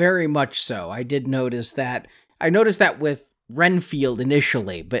 Yeah, very much so. I did notice that. I noticed that with Renfield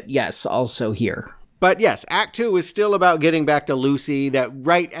initially, but yes, also here. But yes, Act 2 is still about getting back to Lucy, that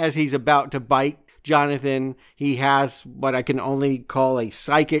right as he's about to bite Jonathan, he has what I can only call a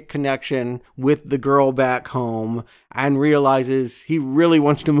psychic connection with the girl back home and realizes he really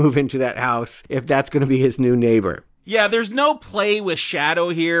wants to move into that house if that's going to be his new neighbor. Yeah, there's no play with shadow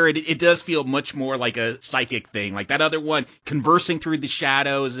here. It does feel much more like a psychic thing, like that other one, conversing through the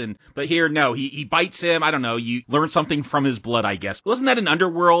shadows. But here, no, he bites him. I don't know. You learn something from his blood, I guess. Wasn't that an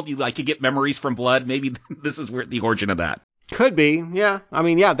Underworld? You could get memories from blood. Maybe this is where the origin of that. Could be, yeah. I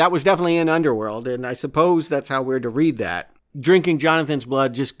mean, yeah, that was definitely in Underworld, and I suppose that's how we're to read that. Drinking Jonathan's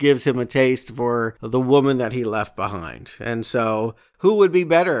blood just gives him a taste for the woman that he left behind. And so, who would be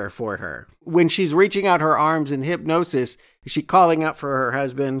better for her? When she's reaching out her arms in hypnosis, is she calling out for her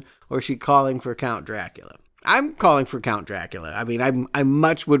husband, or is she calling for Count Dracula? I'm calling for Count Dracula. I mean, I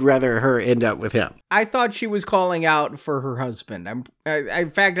much would rather her end up with him. I thought she was calling out for her husband.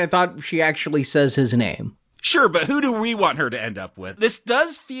 In fact, I thought she actually says his name. Sure, but who do we want her to end up with? This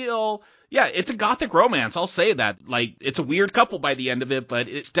does feel, yeah, it's a gothic romance. I'll say that. It's a weird couple by the end of it, but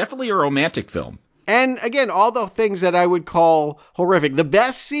it's definitely a romantic film. And again, all the things that I would call horrific. The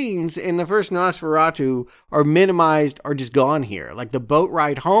best scenes in the first Nosferatu are minimized or just gone here. Like the boat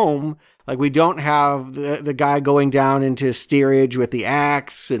ride home, we don't have the guy going down into steerage with the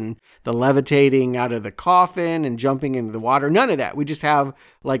axe and the levitating out of the coffin and jumping into the water. None of that. We just have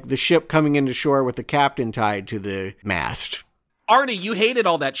the ship coming into shore with the captain tied to the mast. Arnie, you hated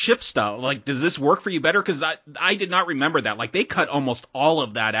all that ship stuff. Does this work for you better? Because I did not remember that. They cut almost all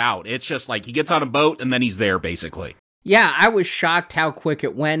of that out. It's just he gets on a boat and then he's there, basically. Yeah, I was shocked how quick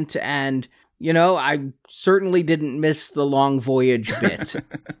it went, and, I certainly didn't miss the long voyage bit.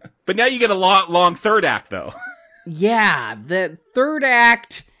 But now you get a long third act, though. Yeah, the third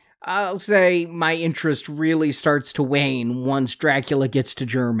act, I'll say my interest really starts to wane once Dracula gets to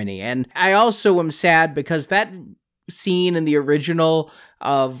Germany. And I also am sad because that scene in the original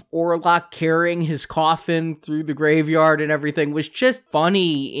of Orlok carrying his coffin through the graveyard and everything was just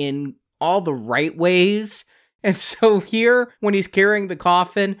funny in all the right ways. And so here, when he's carrying the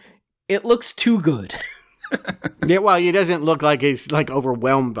coffin, it looks too good. Yeah, well, he doesn't look like he's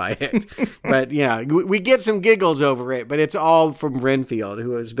overwhelmed by it. But yeah, we get some giggles over it, but it's all from Renfield,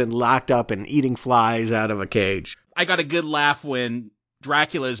 who has been locked up and eating flies out of a cage. I got a good laugh when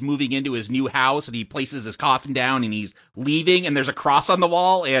Dracula is moving into his new house and he places his coffin down and he's leaving and there's a cross on the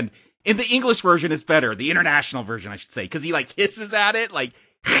wall. And in the English version, it's better. The international version, I should say, because he hisses at it,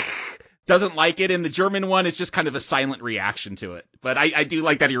 doesn't like it. In the German one, it's just kind of a silent reaction to it. But I do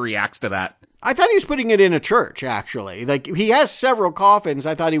like that he reacts to that. I thought he was putting it in a church, actually. He has several coffins.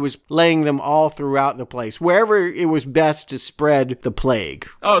 I thought he was laying them all throughout the place, wherever it was best to spread the plague.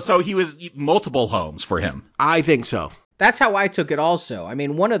 Oh, so he was multiple homes for him. I think so. That's how I took it also. I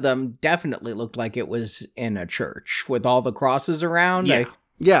mean, one of them definitely looked like it was in a church with all the crosses around.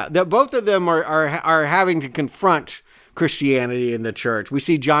 Yeah. Both of them are having to confront Christianity in the church. We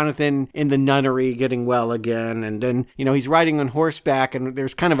see Jonathan in the nunnery getting well again, and then, he's riding on horseback, and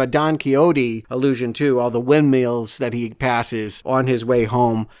there's kind of a Don Quixote allusion to all the windmills that he passes on his way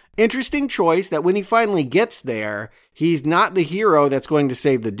home. Interesting choice that when he finally gets there, he's not the hero that's going to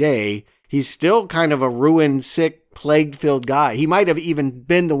save the day. He's still kind of a ruined, sick, plague-filled guy. He might have even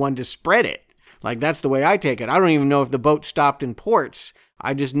been the one to spread it. That's the way I take it. I don't even know if the boat stopped in ports.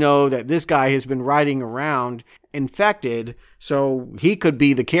 I just know that this guy has been riding around infected, so he could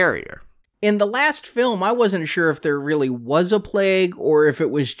be the carrier. In the last film, I wasn't sure if there really was a plague or if it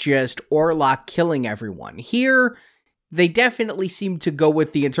was just Orlok killing everyone. Here, they definitely seem to go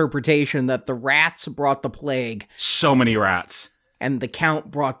with the interpretation that the rats brought the plague. So many rats. And the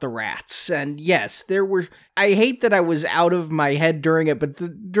Count brought the rats. And yes, I hate that I was out of my head during it,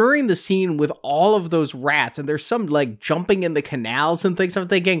 but during the scene with all of those rats, and there's some jumping in the canals and things, I'm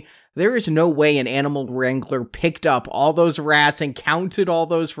thinking, there is no way an animal wrangler picked up all those rats and counted all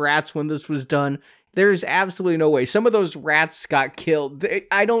those rats when this was done. There's absolutely no way. Some of those rats got killed.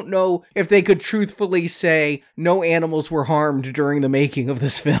 I don't know if they could truthfully say no animals were harmed during the making of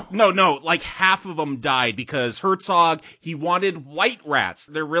this film. No, half of them died because Herzog, he wanted white rats.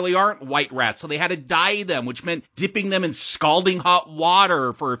 There really aren't white rats, so they had to dye them, which meant dipping them in scalding hot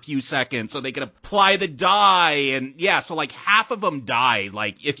water for a few seconds so they could apply the dye. And yeah, so half of them died.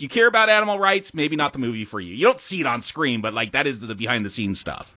 If you care about animal rights, maybe not the movie for you. You don't see it on screen, but that is the behind the scenes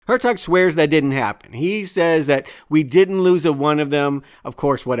stuff. Herzog swears that didn't happen. happen. He says that we didn't lose one of them. Of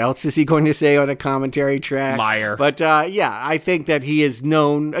course, what else is he going to say on a commentary track? Liar. But yeah, I think that he is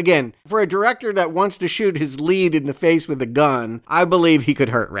known, again, for a director that wants to shoot his lead in the face with a gun, I believe he could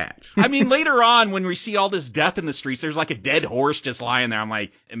hurt rats. I mean, later on, when we see all this death in the streets, there's like a dead horse just lying there. I'm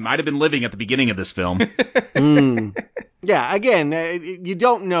like, it might have been living at the beginning of this film. Yeah, again, you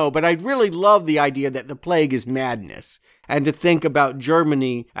don't know, but I really love the idea that the plague is madness. And to think about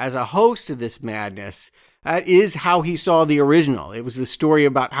Germany as a host to this madness, that is how he saw the original. It was the story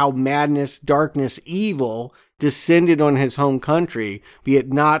about how madness, darkness, evil descended on his home country, be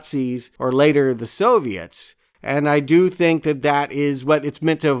it Nazis or later the Soviets. And I do think that that is what it's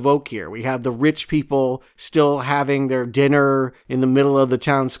meant to evoke here. We have the rich people still having their dinner in the middle of the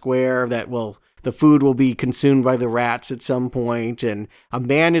town square the food will be consumed by the rats at some point, and a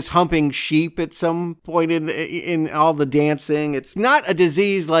man is humping sheep at some point in all the dancing. It's not a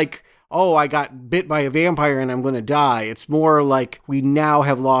disease like, oh, I got bit by a vampire and I'm going to die. It's more like we now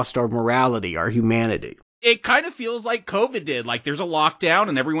have lost our morality, our humanity. It kind of feels like COVID did. Like there's a lockdown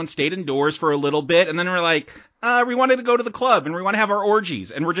and everyone stayed indoors for a little bit, and then we're like, we wanted to go to the club and we want to have our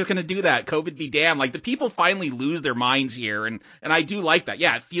orgies and we're just going to do that. COVID be damned. Like the people finally lose their minds here. And I do like that.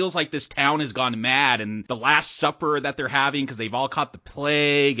 Yeah, it feels like this town has gone mad, and the Last Supper that they're having because they've all caught the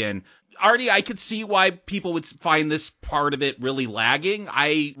plague. And Artie, I could see why people would find this part of it really lagging.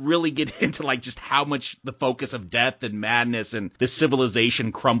 I really get into like just how much the focus of death and madness and this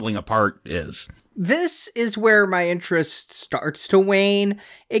civilization crumbling apart is. This is where my interest starts to wane.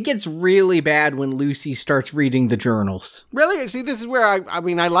 It gets really bad when Lucy starts reading the journals. Really? See, this is where I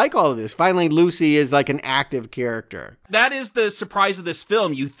mean, I like all of this. Finally, Lucy is like an active character. That is the surprise of this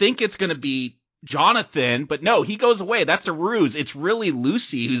film. You think it's going to be Jonathan, but no, he goes away. That's a ruse. It's really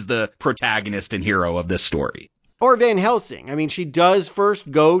Lucy who's the protagonist and hero of this story. Or Van Helsing. I mean, she does first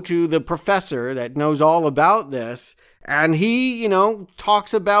go to the professor that knows all about this, and he,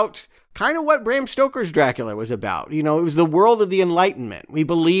 talks about kind of what Bram Stoker's Dracula was about. It was the world of the Enlightenment. We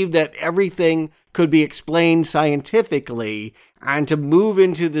believed that everything could be explained scientifically, and to move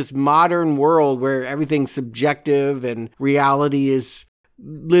into this modern world where everything's subjective and reality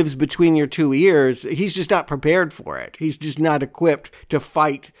lives between your two ears, he's just not prepared for it. He's just not equipped to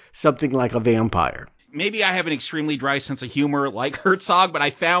fight something like a vampire. Maybe I have an extremely dry sense of humor like Herzog, but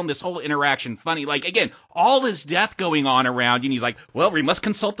I found this whole interaction funny. Like, again, all this death going on around you, and he's like, well, we must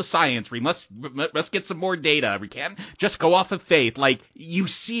consult the science. We must get some more data. We can't just go off of faith. Like, you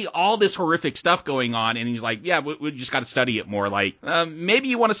see all this horrific stuff going on, and he's like, yeah, we just got to study it more. Like, maybe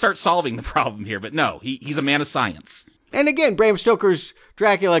you want to start solving the problem here, but no, he's a man of science. And again, Bram Stoker's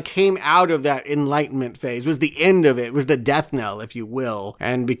Dracula came out of that Enlightenment phase, was the end of it, was the death knell, if you will,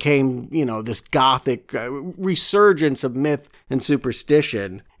 and became, this gothic resurgence of myth and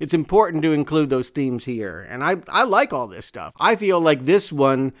superstition. It's important to include those themes here. And I like all this stuff. I feel like this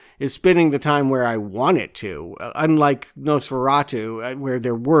one is spending the time where I want it to, unlike Nosferatu, where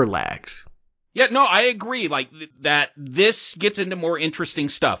there were lags. Yeah, no, I agree. Like that this gets into more interesting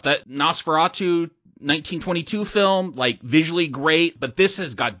stuff. That Nosferatu 1922 film, like visually great, but this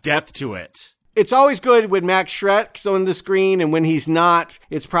has got depth to it. It's always good when Max Schreck's on the screen, and when he's not,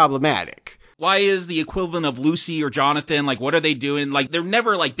 it's problematic. Why is the equivalent of Lucy or Jonathan, like what are they doing? Like they're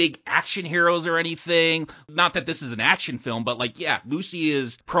never like big action heroes or anything. Not that this is an action film, but like, yeah, Lucy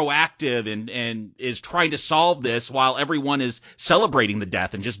is proactive and is trying to solve this while everyone is celebrating the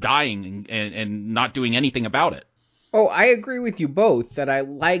death and just dying and not doing anything about it. Oh, I agree with you both that I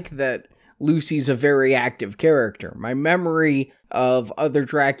like that Lucy's a very active character. My memory of other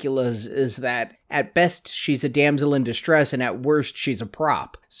Draculas is that at best she's a damsel in distress and at worst she's a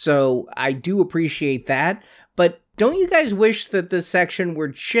prop. So I do appreciate that, but don't you guys wish that this section were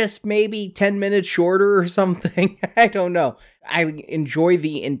just maybe 10 minutes shorter or something? I don't know. I enjoy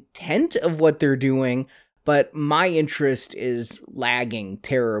the intent of what they're doing, but my interest is lagging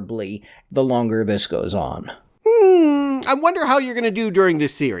terribly the longer this goes on. I wonder how you're going to do during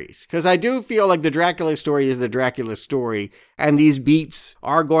this series, because I do feel like the Dracula story is the Dracula story, and these beats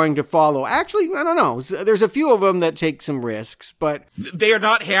are going to follow. Actually, I don't know. There's a few of them that take some risks, but they are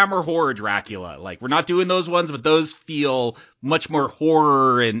not Hammer horror Dracula. Like, we're not doing those ones, but those feel much more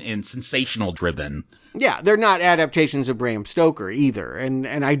horror and sensational driven. Yeah, they're not adaptations of Bram Stoker either, and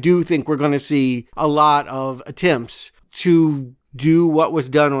I do think we're going to see a lot of attempts to do what was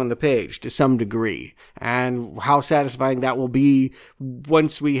done on the page to some degree, and how satisfying that will be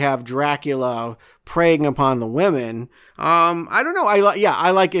once we have Dracula preying upon the women. I don't know.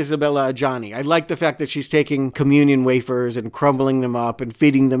 I like Isabella Adjani. I like the fact that she's taking communion wafers and crumbling them up and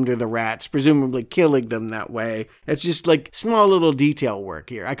feeding them to the rats, presumably killing them that way. It's just like small little detail work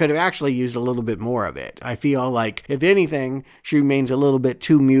here. I could have actually used a little bit more of it. I feel like, if anything, she remains a little bit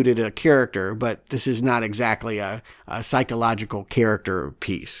too muted a character, but this is not exactly a psychological character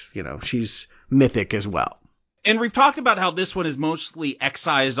piece. You know, she's mythic as well. And we've talked about how this one has mostly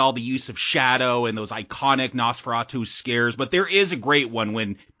excised all the use of shadow and those iconic Nosferatu scares, but there is a great one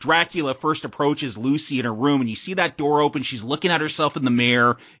when Dracula first approaches Lucy in her room and you see that door open, she's looking at herself in the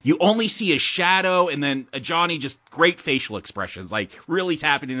mirror, you only see a shadow, and then Adjani just great facial expressions, like really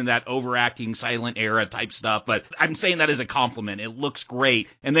tapping into that overacting silent era type stuff, but I'm saying that as a compliment. It looks great.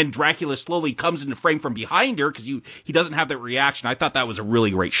 And then Dracula slowly comes into frame from behind her because he doesn't have that reaction. I thought that was a really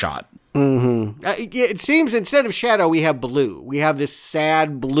great shot. Mm-hmm. It seems instead of shadow, we have blue. We have this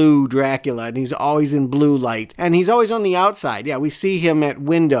sad blue Dracula, and he's always in blue light, and he's always on the outside. Yeah, we see him at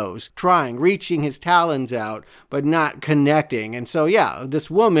windows, reaching his talons out, but not connecting. And so, yeah, this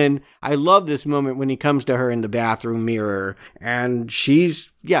woman, I love this moment when he comes to her in the bathroom mirror, and she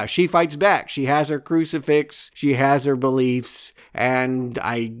fights back. She has her crucifix, she has her beliefs, and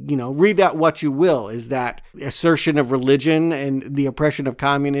read that what you will. Is that assertion of religion and the oppression of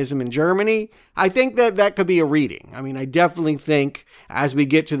communism in Germany? I think that could be a reading. I mean, I definitely think as we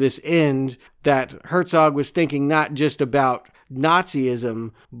get to this end that Herzog was thinking not just about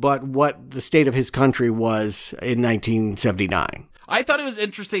Nazism, but what the state of his country was in 1979. I thought it was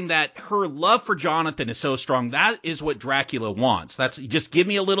interesting that her love for Jonathan is so strong. That is what Dracula wants. That's just give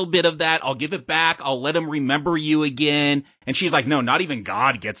me a little bit of that. I'll give it back. I'll let him remember you again. And she's like, no, not even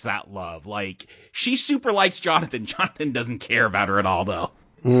God gets that love. Like, she super likes Jonathan. Jonathan doesn't care about her at all, though.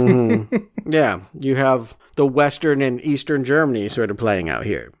 Mm-hmm. Yeah, you have the Western and Eastern Germany sort of playing out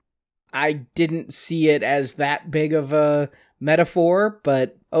here. I didn't see it as that big of a metaphor,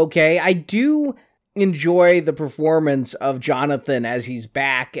 but okay. I do enjoy the performance of Jonathan as he's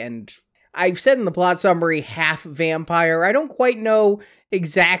back, and I've said in the plot summary, half vampire. I don't quite know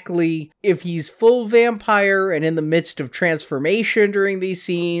exactly if he's full vampire and in the midst of transformation during these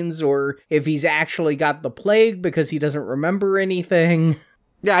scenes, or if he's actually got the plague because he doesn't remember anything.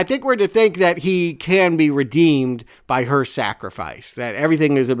 Yeah, I think we're to think that he can be redeemed by her sacrifice, that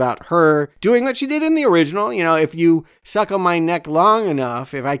everything is about her doing what she did in the original. You know, if you suck on my neck long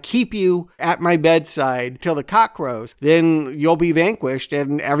enough, if I keep you at my bedside till the cock crows, then you'll be vanquished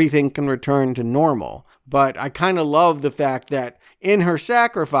and everything can return to normal. But I kind of love the fact that in her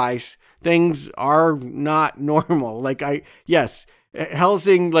sacrifice, things are not normal.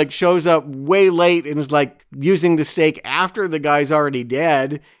 Helsing shows up way late and is using the stake after the guy's already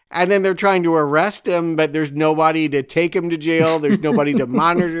dead. And then they're trying to arrest him, but there's nobody to take him to jail. There's nobody to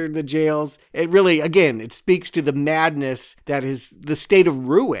monitor the jails. It really, again, it speaks to the madness that is the state of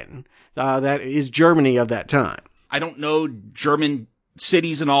ruin that is Germany of that time. I don't know German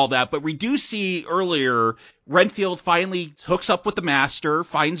cities and all that, but we do see earlier Renfield finally hooks up with the master,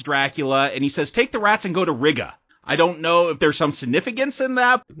 finds Dracula, and he says, take the rats and go to Riga. I don't know if there's some significance in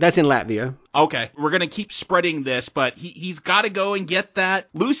that. That's in Latvia. Okay, we're going to keep spreading this, but he's got to go and get that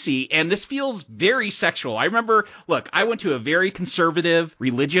Lucy, and this feels very sexual. I remember, look, I went to a very conservative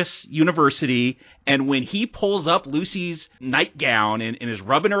religious university, and when he pulls up Lucy's nightgown and is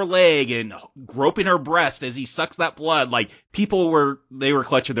rubbing her leg and groping her breast as he sucks that blood, people were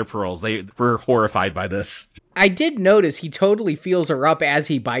clutching their pearls. They were horrified by this. I did notice he totally feels her up as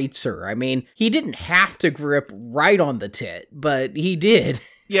he bites her. I mean, he didn't have to grip right on the tit, but he did.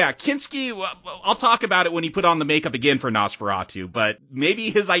 Yeah, Kinski, I'll talk about it when he put on the makeup again for Nosferatu, but maybe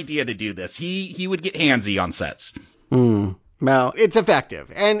his idea to do this, he would get handsy on sets. Well, it's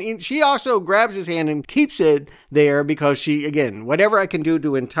effective. And she also grabs his hand and keeps it there because she, again, whatever I can do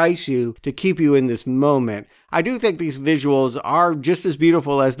to entice you, to keep you in this moment. I do think these visuals are just as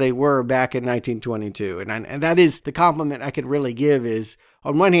beautiful as they were back in 1922. And that is the compliment I could really give is,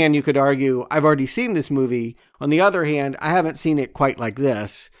 on one hand, you could argue, I've already seen this movie. On the other hand, I haven't seen it quite like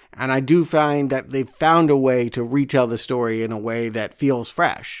this. And I do find that they've found a way to retell the story in a way that feels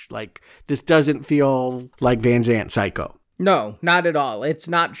fresh. This doesn't feel like Van Zandt Psycho. No, not at all. It's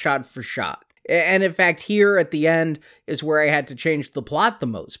not shot for shot. And in fact, here at the end is where I had to change the plot the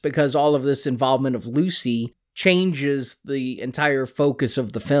most, because all of this involvement of Lucy changes the entire focus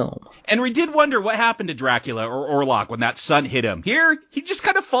of the film. And we did wonder what happened to Dracula or Orlok when that sun hit him. Here, he just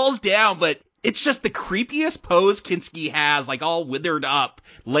kind of falls down, but it's just the creepiest pose Kinski has, all withered up,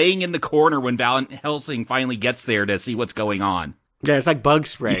 laying in the corner when Van Helsing finally gets there to see what's going on. Yeah, it's like bug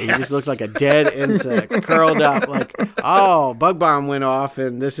spray. Yes. He just looks like a dead insect, curled up like, oh, bug bomb went off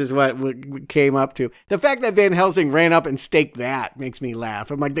and this is what we came up to. The fact that Van Helsing ran up and staked that makes me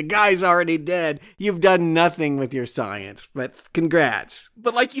laugh. I'm like, the guy's already dead. You've done nothing with your science, but congrats.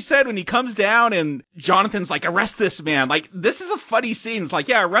 But like you said, when he comes down and Jonathan's like, arrest this man. Like, this is a funny scene. It's like,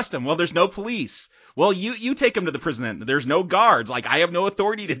 yeah, arrest him. Well, there's no police. Well, you take him to the prison then. There's no guards. Like, I have no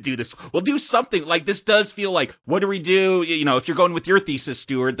authority to do this. We'll do something. Like, this does feel like, what do we do? You know, if you're going with your thesis,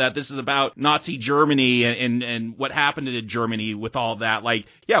 Stuart, that this is about Nazi Germany and what happened to Germany with all that. Like,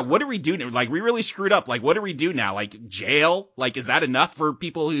 yeah, what do we do now? Like, we really screwed up. Like, what do we do now? Like, jail? Like, is that enough for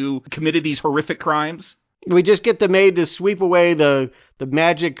people who committed these horrific crimes? We just get the maid to sweep away the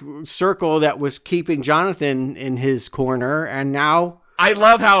magic circle that was keeping Jonathan in his corner, and now... I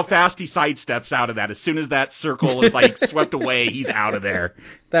love how fast he sidesteps out of that. As soon as that circle is like swept away, he's out of there.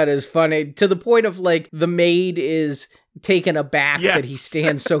 That is funny. To the point of like the maid is taken aback Yes. that he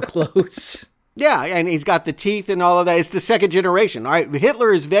stands so close. Yeah, and he's got the teeth and all of that. It's the second generation. All right,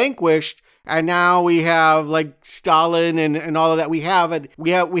 Hitler is vanquished, and now we have like Stalin and all of that. We have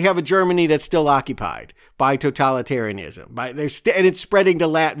a Germany that's still occupied by totalitarianism. And it's spreading to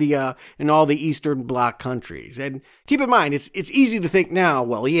Latvia and all the Eastern Bloc countries. And keep in mind, it's easy to think now,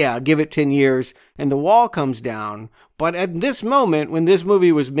 well, yeah, give it 10 years and the wall comes down. But at this moment, when this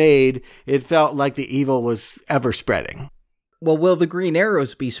movie was made, it felt like the evil was ever spreading. Well, will the green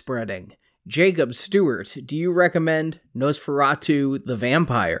arrows be spreading? Jacob Stewart, do you recommend Nosferatu the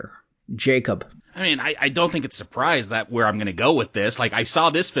Vampire? Jacob. I mean, I don't think it's a surprise that where I'm going to go with this. Like, I saw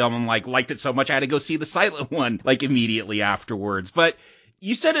this film and liked it so much I had to go see the silent one like immediately afterwards. But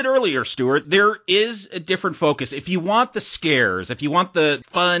you said it earlier, Stuart, there is a different focus. If you want the scares, if you want the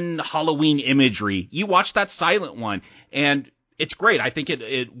fun Halloween imagery, you watch that silent one and it's great. I think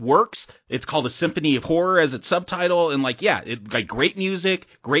it works. It's called A Symphony of Horror as its subtitle. And like, yeah, like great music,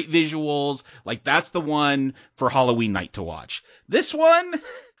 great visuals. Like that's the one for Halloween night to watch. This one,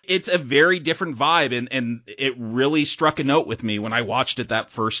 it's a very different vibe, and it really struck a note with me when I watched it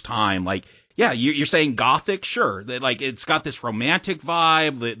that first time. Like, yeah, you're saying gothic, sure. Like, it's got this romantic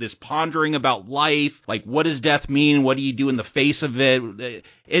vibe, this pondering about life. Like, what does death mean? What do you do in the face of it?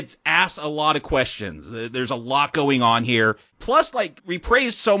 It asks a lot of questions. There's a lot going on here. Plus, like, we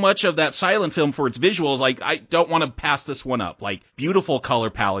praised so much of that silent film for its visuals. Like, I don't want to pass this one up. Like, beautiful color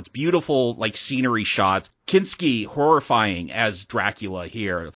palettes, beautiful, like, scenery shots. Kinski, horrifying as Dracula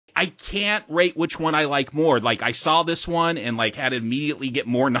here. I can't rate which one I like more. Like, I saw this one and like had to immediately get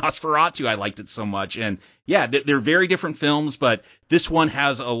more Nosferatu. I liked it so much. And yeah, they're very different films, but this one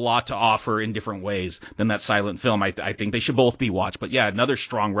has a lot to offer in different ways than that silent film. I think they should both be watched. But yeah, another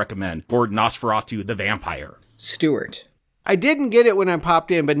strong recommend for Nosferatu the Vampire. Stuart. I didn't get it when I popped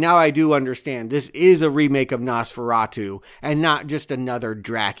in, but now I do understand. This is a remake of Nosferatu and not just another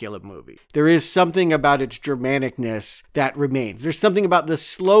Dracula movie. There is something about its dramaticness that remains. There's something about the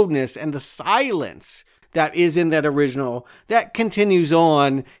slowness and the silence that is in that original that continues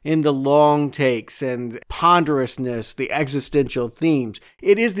on in the long takes and ponderousness, the existential themes.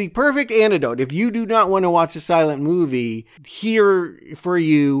 It is the perfect antidote. If you do not want to watch a silent movie, here for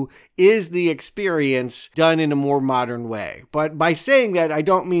you is the experience done in a more modern way. But by saying that, I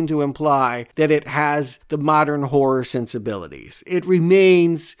don't mean to imply that it has the modern horror sensibilities. It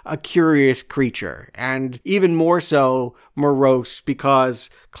remains a curious creature, and even more so morose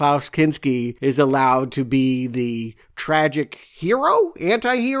because Klaus Kinski is allowed to be the tragic hero,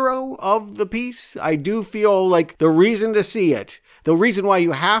 anti-hero of the piece. I do feel like the reason to see it, the reason why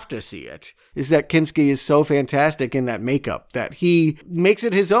you have to see it, is that Kinski is so fantastic in that makeup that he makes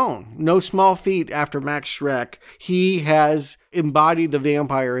it his own. No small feat after Max Schreck. He has embodied the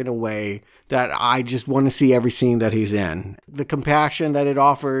vampire in a way that I just want to see every scene that he's in. The compassion that it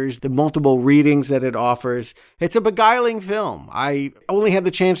offers, the multiple readings that it offers. It's a beguiling film. I only had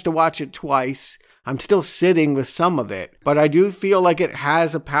the chance to watch it twice. I'm still sitting with some of it, but I do feel like it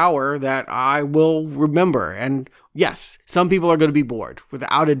has a power that I will remember. And yes, some people are going to be bored.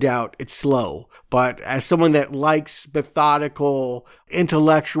 Without a doubt, it's slow. But as someone that likes methodical,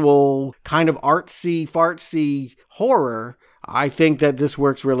 intellectual, kind of artsy, fartsy horror, I think that this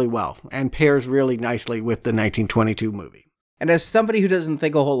works really well and pairs really nicely with the 1922 movie. And as somebody who doesn't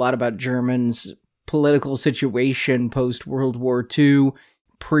think a whole lot about Germany's political situation post-World War II,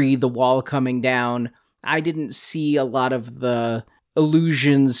 pre the wall coming down, I didn't see a lot of the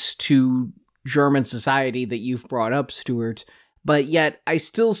allusions to German society that you've brought up, Stuart. But yet, I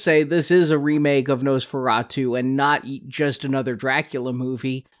still say this is a remake of Nosferatu and not just another Dracula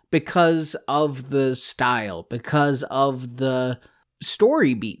movie because of the style, because of the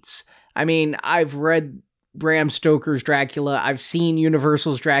story beats. I mean, I've read Bram Stoker's Dracula. I've seen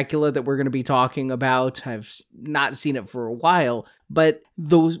Universal's Dracula that we're going to be talking about. I've not seen it for a while, but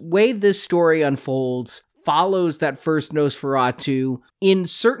the way this story unfolds follows that first Nosferatu in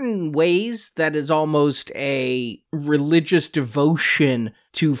certain ways that is almost a religious devotion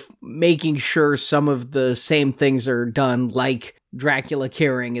to making sure some of the same things are done, like Dracula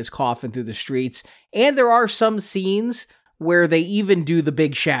carrying his coffin through the streets. And there are some scenes where they even do the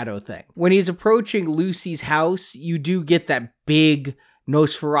big shadow thing. When he's approaching Lucy's house, you do get that big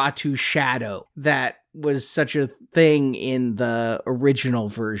Nosferatu shadow that was such a thing in the original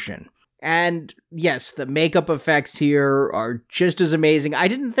version. And yes, the makeup effects here are just as amazing. I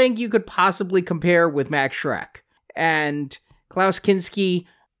didn't think you could possibly compare with Max Schreck. And Klaus Kinski,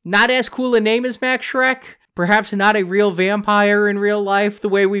 not as cool a name as Max Schreck, perhaps not a real vampire in real life, the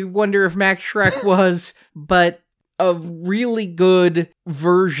way we wonder if Max Schreck was, but a really good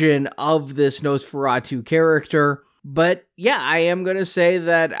version of this Nosferatu character. But yeah, I am going to say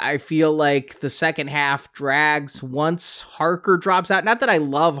that I feel like the second half drags once Harker drops out. Not that I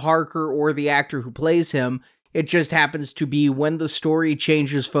love Harker or the actor who plays him. It just happens to be when the story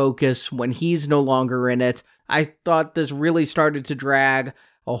changes focus, when he's no longer in it. I thought this really started to drag.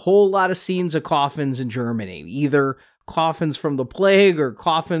 A whole lot of scenes of coffins in Germany, either coffins from the plague or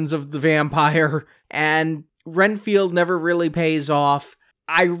coffins of the vampire, and Renfield never really pays off.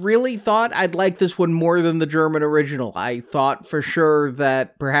 I really thought I'd like this one more than the German original. I thought for sure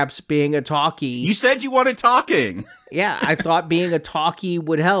that perhaps being a talkie... You said you wanted talking! Yeah, I thought being a talkie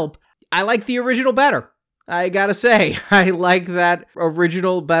would help. I like the original better. I gotta say, I like that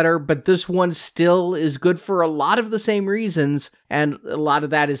original better, but this one still is good for a lot of the same reasons, and a lot of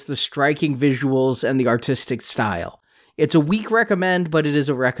that is the striking visuals and the artistic style. It's a weak recommend, but it is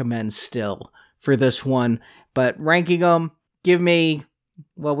a recommend still for this one. But ranking them, give me...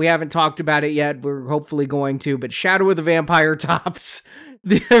 Well, we haven't talked about it yet. We're hopefully going to, but Shadow of the Vampire tops,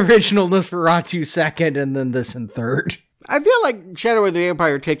 the original Nosferatu second, and then this in third. I feel like Shadow of the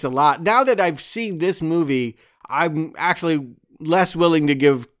Vampire takes a lot. Now that I've seen this movie, I'm actually less willing to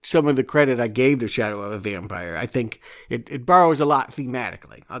give some of the credit I gave to Shadow of the Vampire. I think it borrows a lot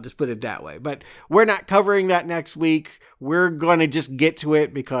thematically. I'll just put it that way. But we're not covering that next week. We're going to just get to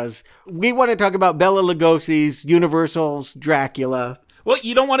it because we want to talk about Bela Lugosi's Universal's Dracula. Well,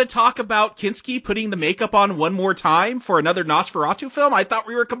 you don't want to talk about Kinski putting the makeup on one more time for another Nosferatu film? I thought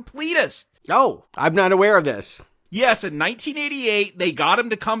we were completists. Oh, I'm not aware of this. Yes, in 1988, they got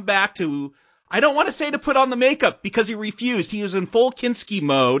him to come back to, I don't want to say to put on the makeup because he refused. He was in full Kinski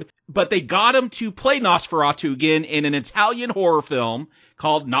mode, but they got him to play Nosferatu again in an Italian horror film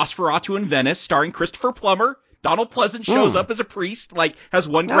called Nosferatu in Venice, starring Christopher Plummer. Donald Pleasance shows up as a priest, has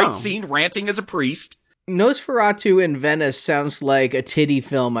one great scene ranting as a priest. Nosferatu in Venice sounds like a titty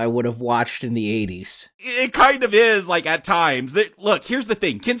film I would have watched in the 80s. It kind of is, at times. Look, here's the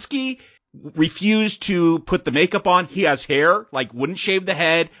thing. Kinski refused to put the makeup on. He has hair, wouldn't shave the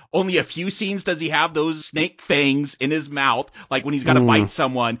head. Only a few scenes does he have those snake fangs in his mouth, when he's got to bite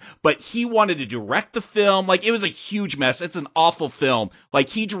someone. But he wanted to direct the film. It was a huge mess. It's an awful film.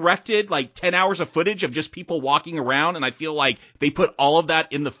 He directed 10 hours of footage of just people walking around, and I feel like they put all of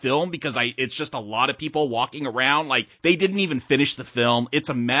that in the film because it's just a lot of people walking around. They didn't even finish the film. It's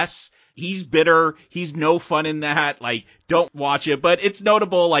a mess. He's bitter. He's no fun in that. Don't watch it. But it's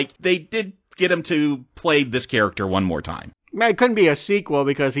notable, they did get him to play this character one more time. It couldn't be a sequel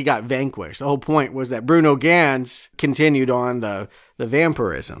because he got vanquished. The whole point was that Bruno Ganz continued on the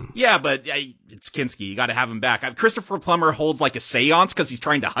vampirism. Yeah, but it's Kinski. You got to have him back. Christopher Plummer holds a seance because he's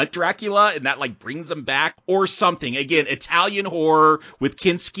trying to hunt Dracula, and that brings him back or something. Again, Italian horror with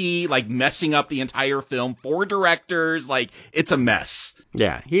Kinski messing up the entire film. 4 directors, it's a mess.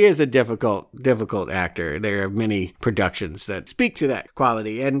 Yeah, he is a difficult actor. There are many productions that speak to that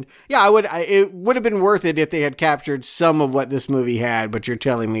quality. And yeah, it would have been worth it if they had captured some of what this movie had, but you're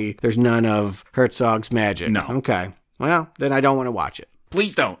telling me there's none of Herzog's magic. No. Okay. Well, then I don't want to watch it.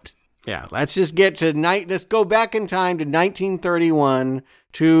 Please don't. Yeah, let's just let's go back in time to 1931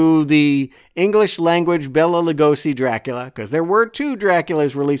 to the English language Bela Lugosi Dracula, because there were 2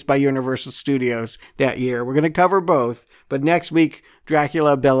 Draculas released by Universal Studios that year. We're going to cover both, but next week,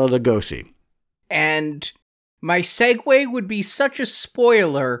 Dracula Bela Lugosi. And my segue would be such a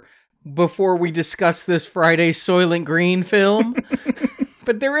spoiler before we discuss this Friday Soylent Green film.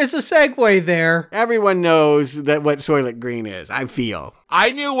 But there is a segue there. Everyone knows that what Soylent Green is, I feel.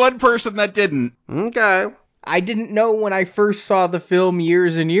 I knew one person that didn't. Okay. I didn't know when I first saw the film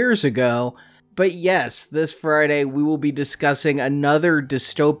years and years ago, but But yes, this Friday we will be discussing another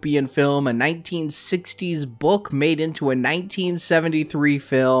dystopian film, a 1960s book made into a 1973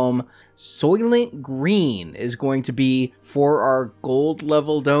 film. Soylent Green is going to be, for our gold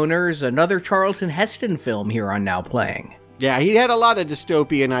level donors, another Charlton Heston film here on Now Playing. Yeah, he had a lot of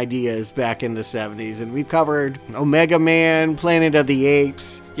dystopian ideas back in the 70s, and we covered Omega Man, Planet of the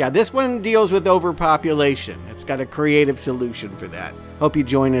Apes. Yeah, this one deals with overpopulation. It's got a creative solution for that. Hope you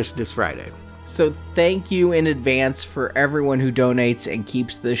join us this Friday. So thank you in advance for everyone who donates and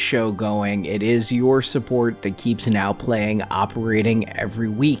keeps this show going. It is your support that keeps Now Playing operating every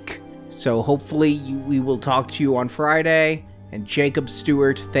week. So hopefully we will talk to you on Friday. And Jacob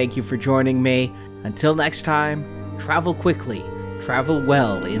Stewart, thank you for joining me. Until next time, travel quickly, travel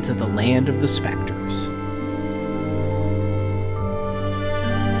well into the land of the specters.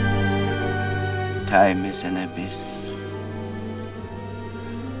 Time is an abyss,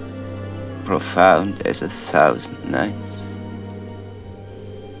 profound as 1,000 nights.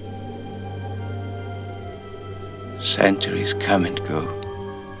 Centuries come and go.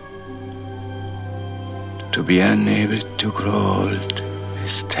 To be unable to grow old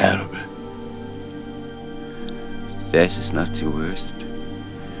is terrible. Death is not the worst.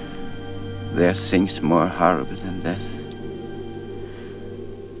 There are things more horrible than death.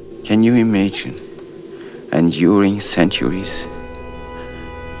 Can you imagine enduring centuries,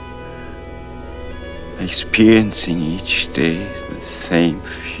 experiencing each day the same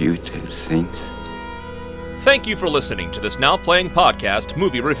futile things? Thank you for listening to this Now Playing Podcast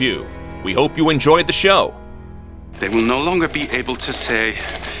movie review. We hope you enjoyed the show. They will no longer be able to say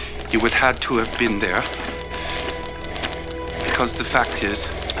you would had to have been there. Because the fact is,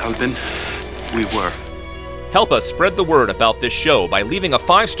 Albin, we were. Help us spread the word about this show by leaving a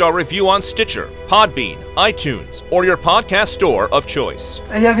 5-star review on Stitcher, Podbean, iTunes, or your podcast store of choice.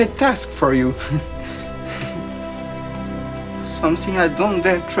 I have a task for you. Something I don't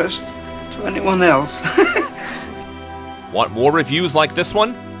dare trust to anyone else. Want more reviews like this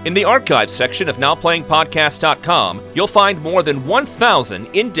one? In the archives section of NowPlayingPodcast.com, you'll find more than 1,000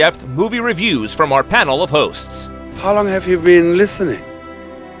 in-depth movie reviews from our panel of hosts. How long have you been listening?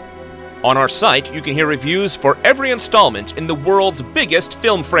 On our site, you can hear reviews for every installment in the world's biggest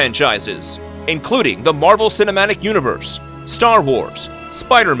film franchises, including the Marvel Cinematic Universe, Star Wars,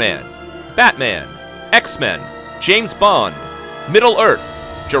 Spider-Man, Batman, X-Men, James Bond, Middle-earth,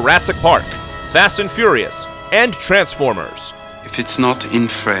 Jurassic Park, Fast and Furious, and Transformers. If it's not in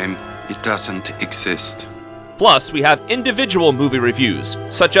frame, it doesn't exist. Plus, we have individual movie reviews,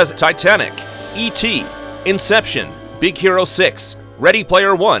 such as Titanic, E.T., Inception, Big Hero 6, Ready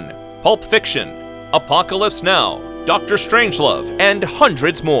Player One, Pulp Fiction, Apocalypse Now, Dr. Strangelove, and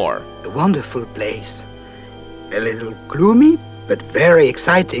hundreds more. A wonderful place. A little gloomy, but very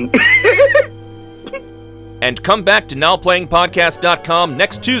exciting. And come back to NowPlayingPodcast.com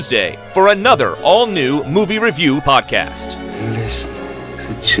next Tuesday for another all-new movie review podcast. Listen,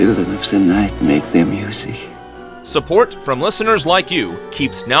 the children of the night make their music. Support from listeners like you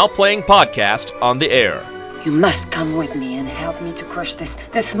keeps Now Playing Podcast on the air. You must come with me and help me to crush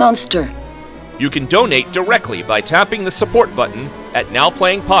this monster. You can donate directly by tapping the support button at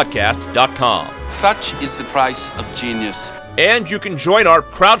NowPlayingPodcast.com. Such is the price of genius. And you can join our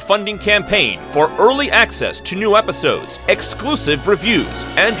crowdfunding campaign for early access to new episodes, exclusive reviews,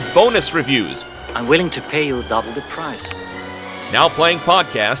 and bonus reviews. I'm willing to pay you double the price. Now Playing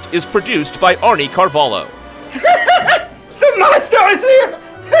Podcast is produced by Arnie Carvalho. The monster is here!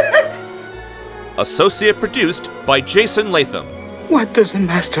 Associate produced by Jason Latham. What does the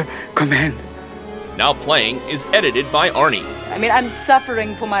master command? Now Playing is edited by Arnie. I mean, I'm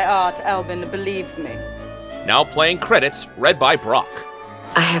suffering for my art, Albin, believe me. Now Playing credits read by Brock.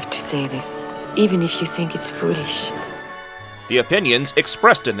 I have to say this, even if you think it's foolish. The opinions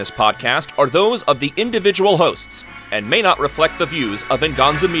expressed in this podcast are those of the individual hosts and may not reflect the views of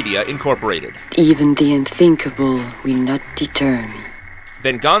Venganza Media Incorporated. Even the unthinkable will not deter me.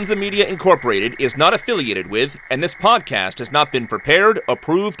 Venganza Media Incorporated is not affiliated with, and this podcast has not been prepared,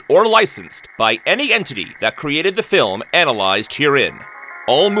 approved, or licensed by any entity that created the film analyzed herein.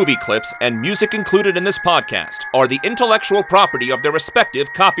 All movie clips and music included in this podcast are the intellectual property of their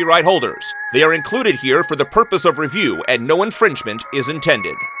respective copyright holders. They are included here for the purpose of review and no infringement is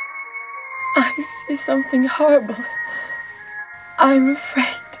intended. I see something horrible. I'm afraid.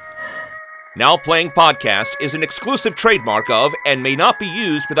 Now Playing Podcast is an exclusive trademark of and may not be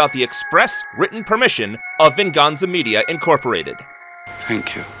used without the express written permission of Venganza Media Incorporated.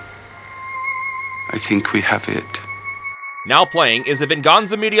 Thank you. I think we have it. Now playing is a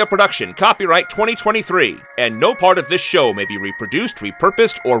Venganza Media production, copyright 2023, and no part of this show may be reproduced,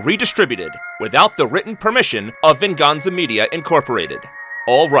 repurposed, or redistributed without the written permission of Venganza Media Incorporated.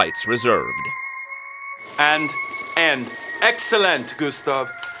 All rights reserved. And end. Excellent,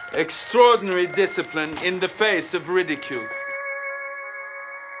 Gustav. Extraordinary discipline in the face of ridicule.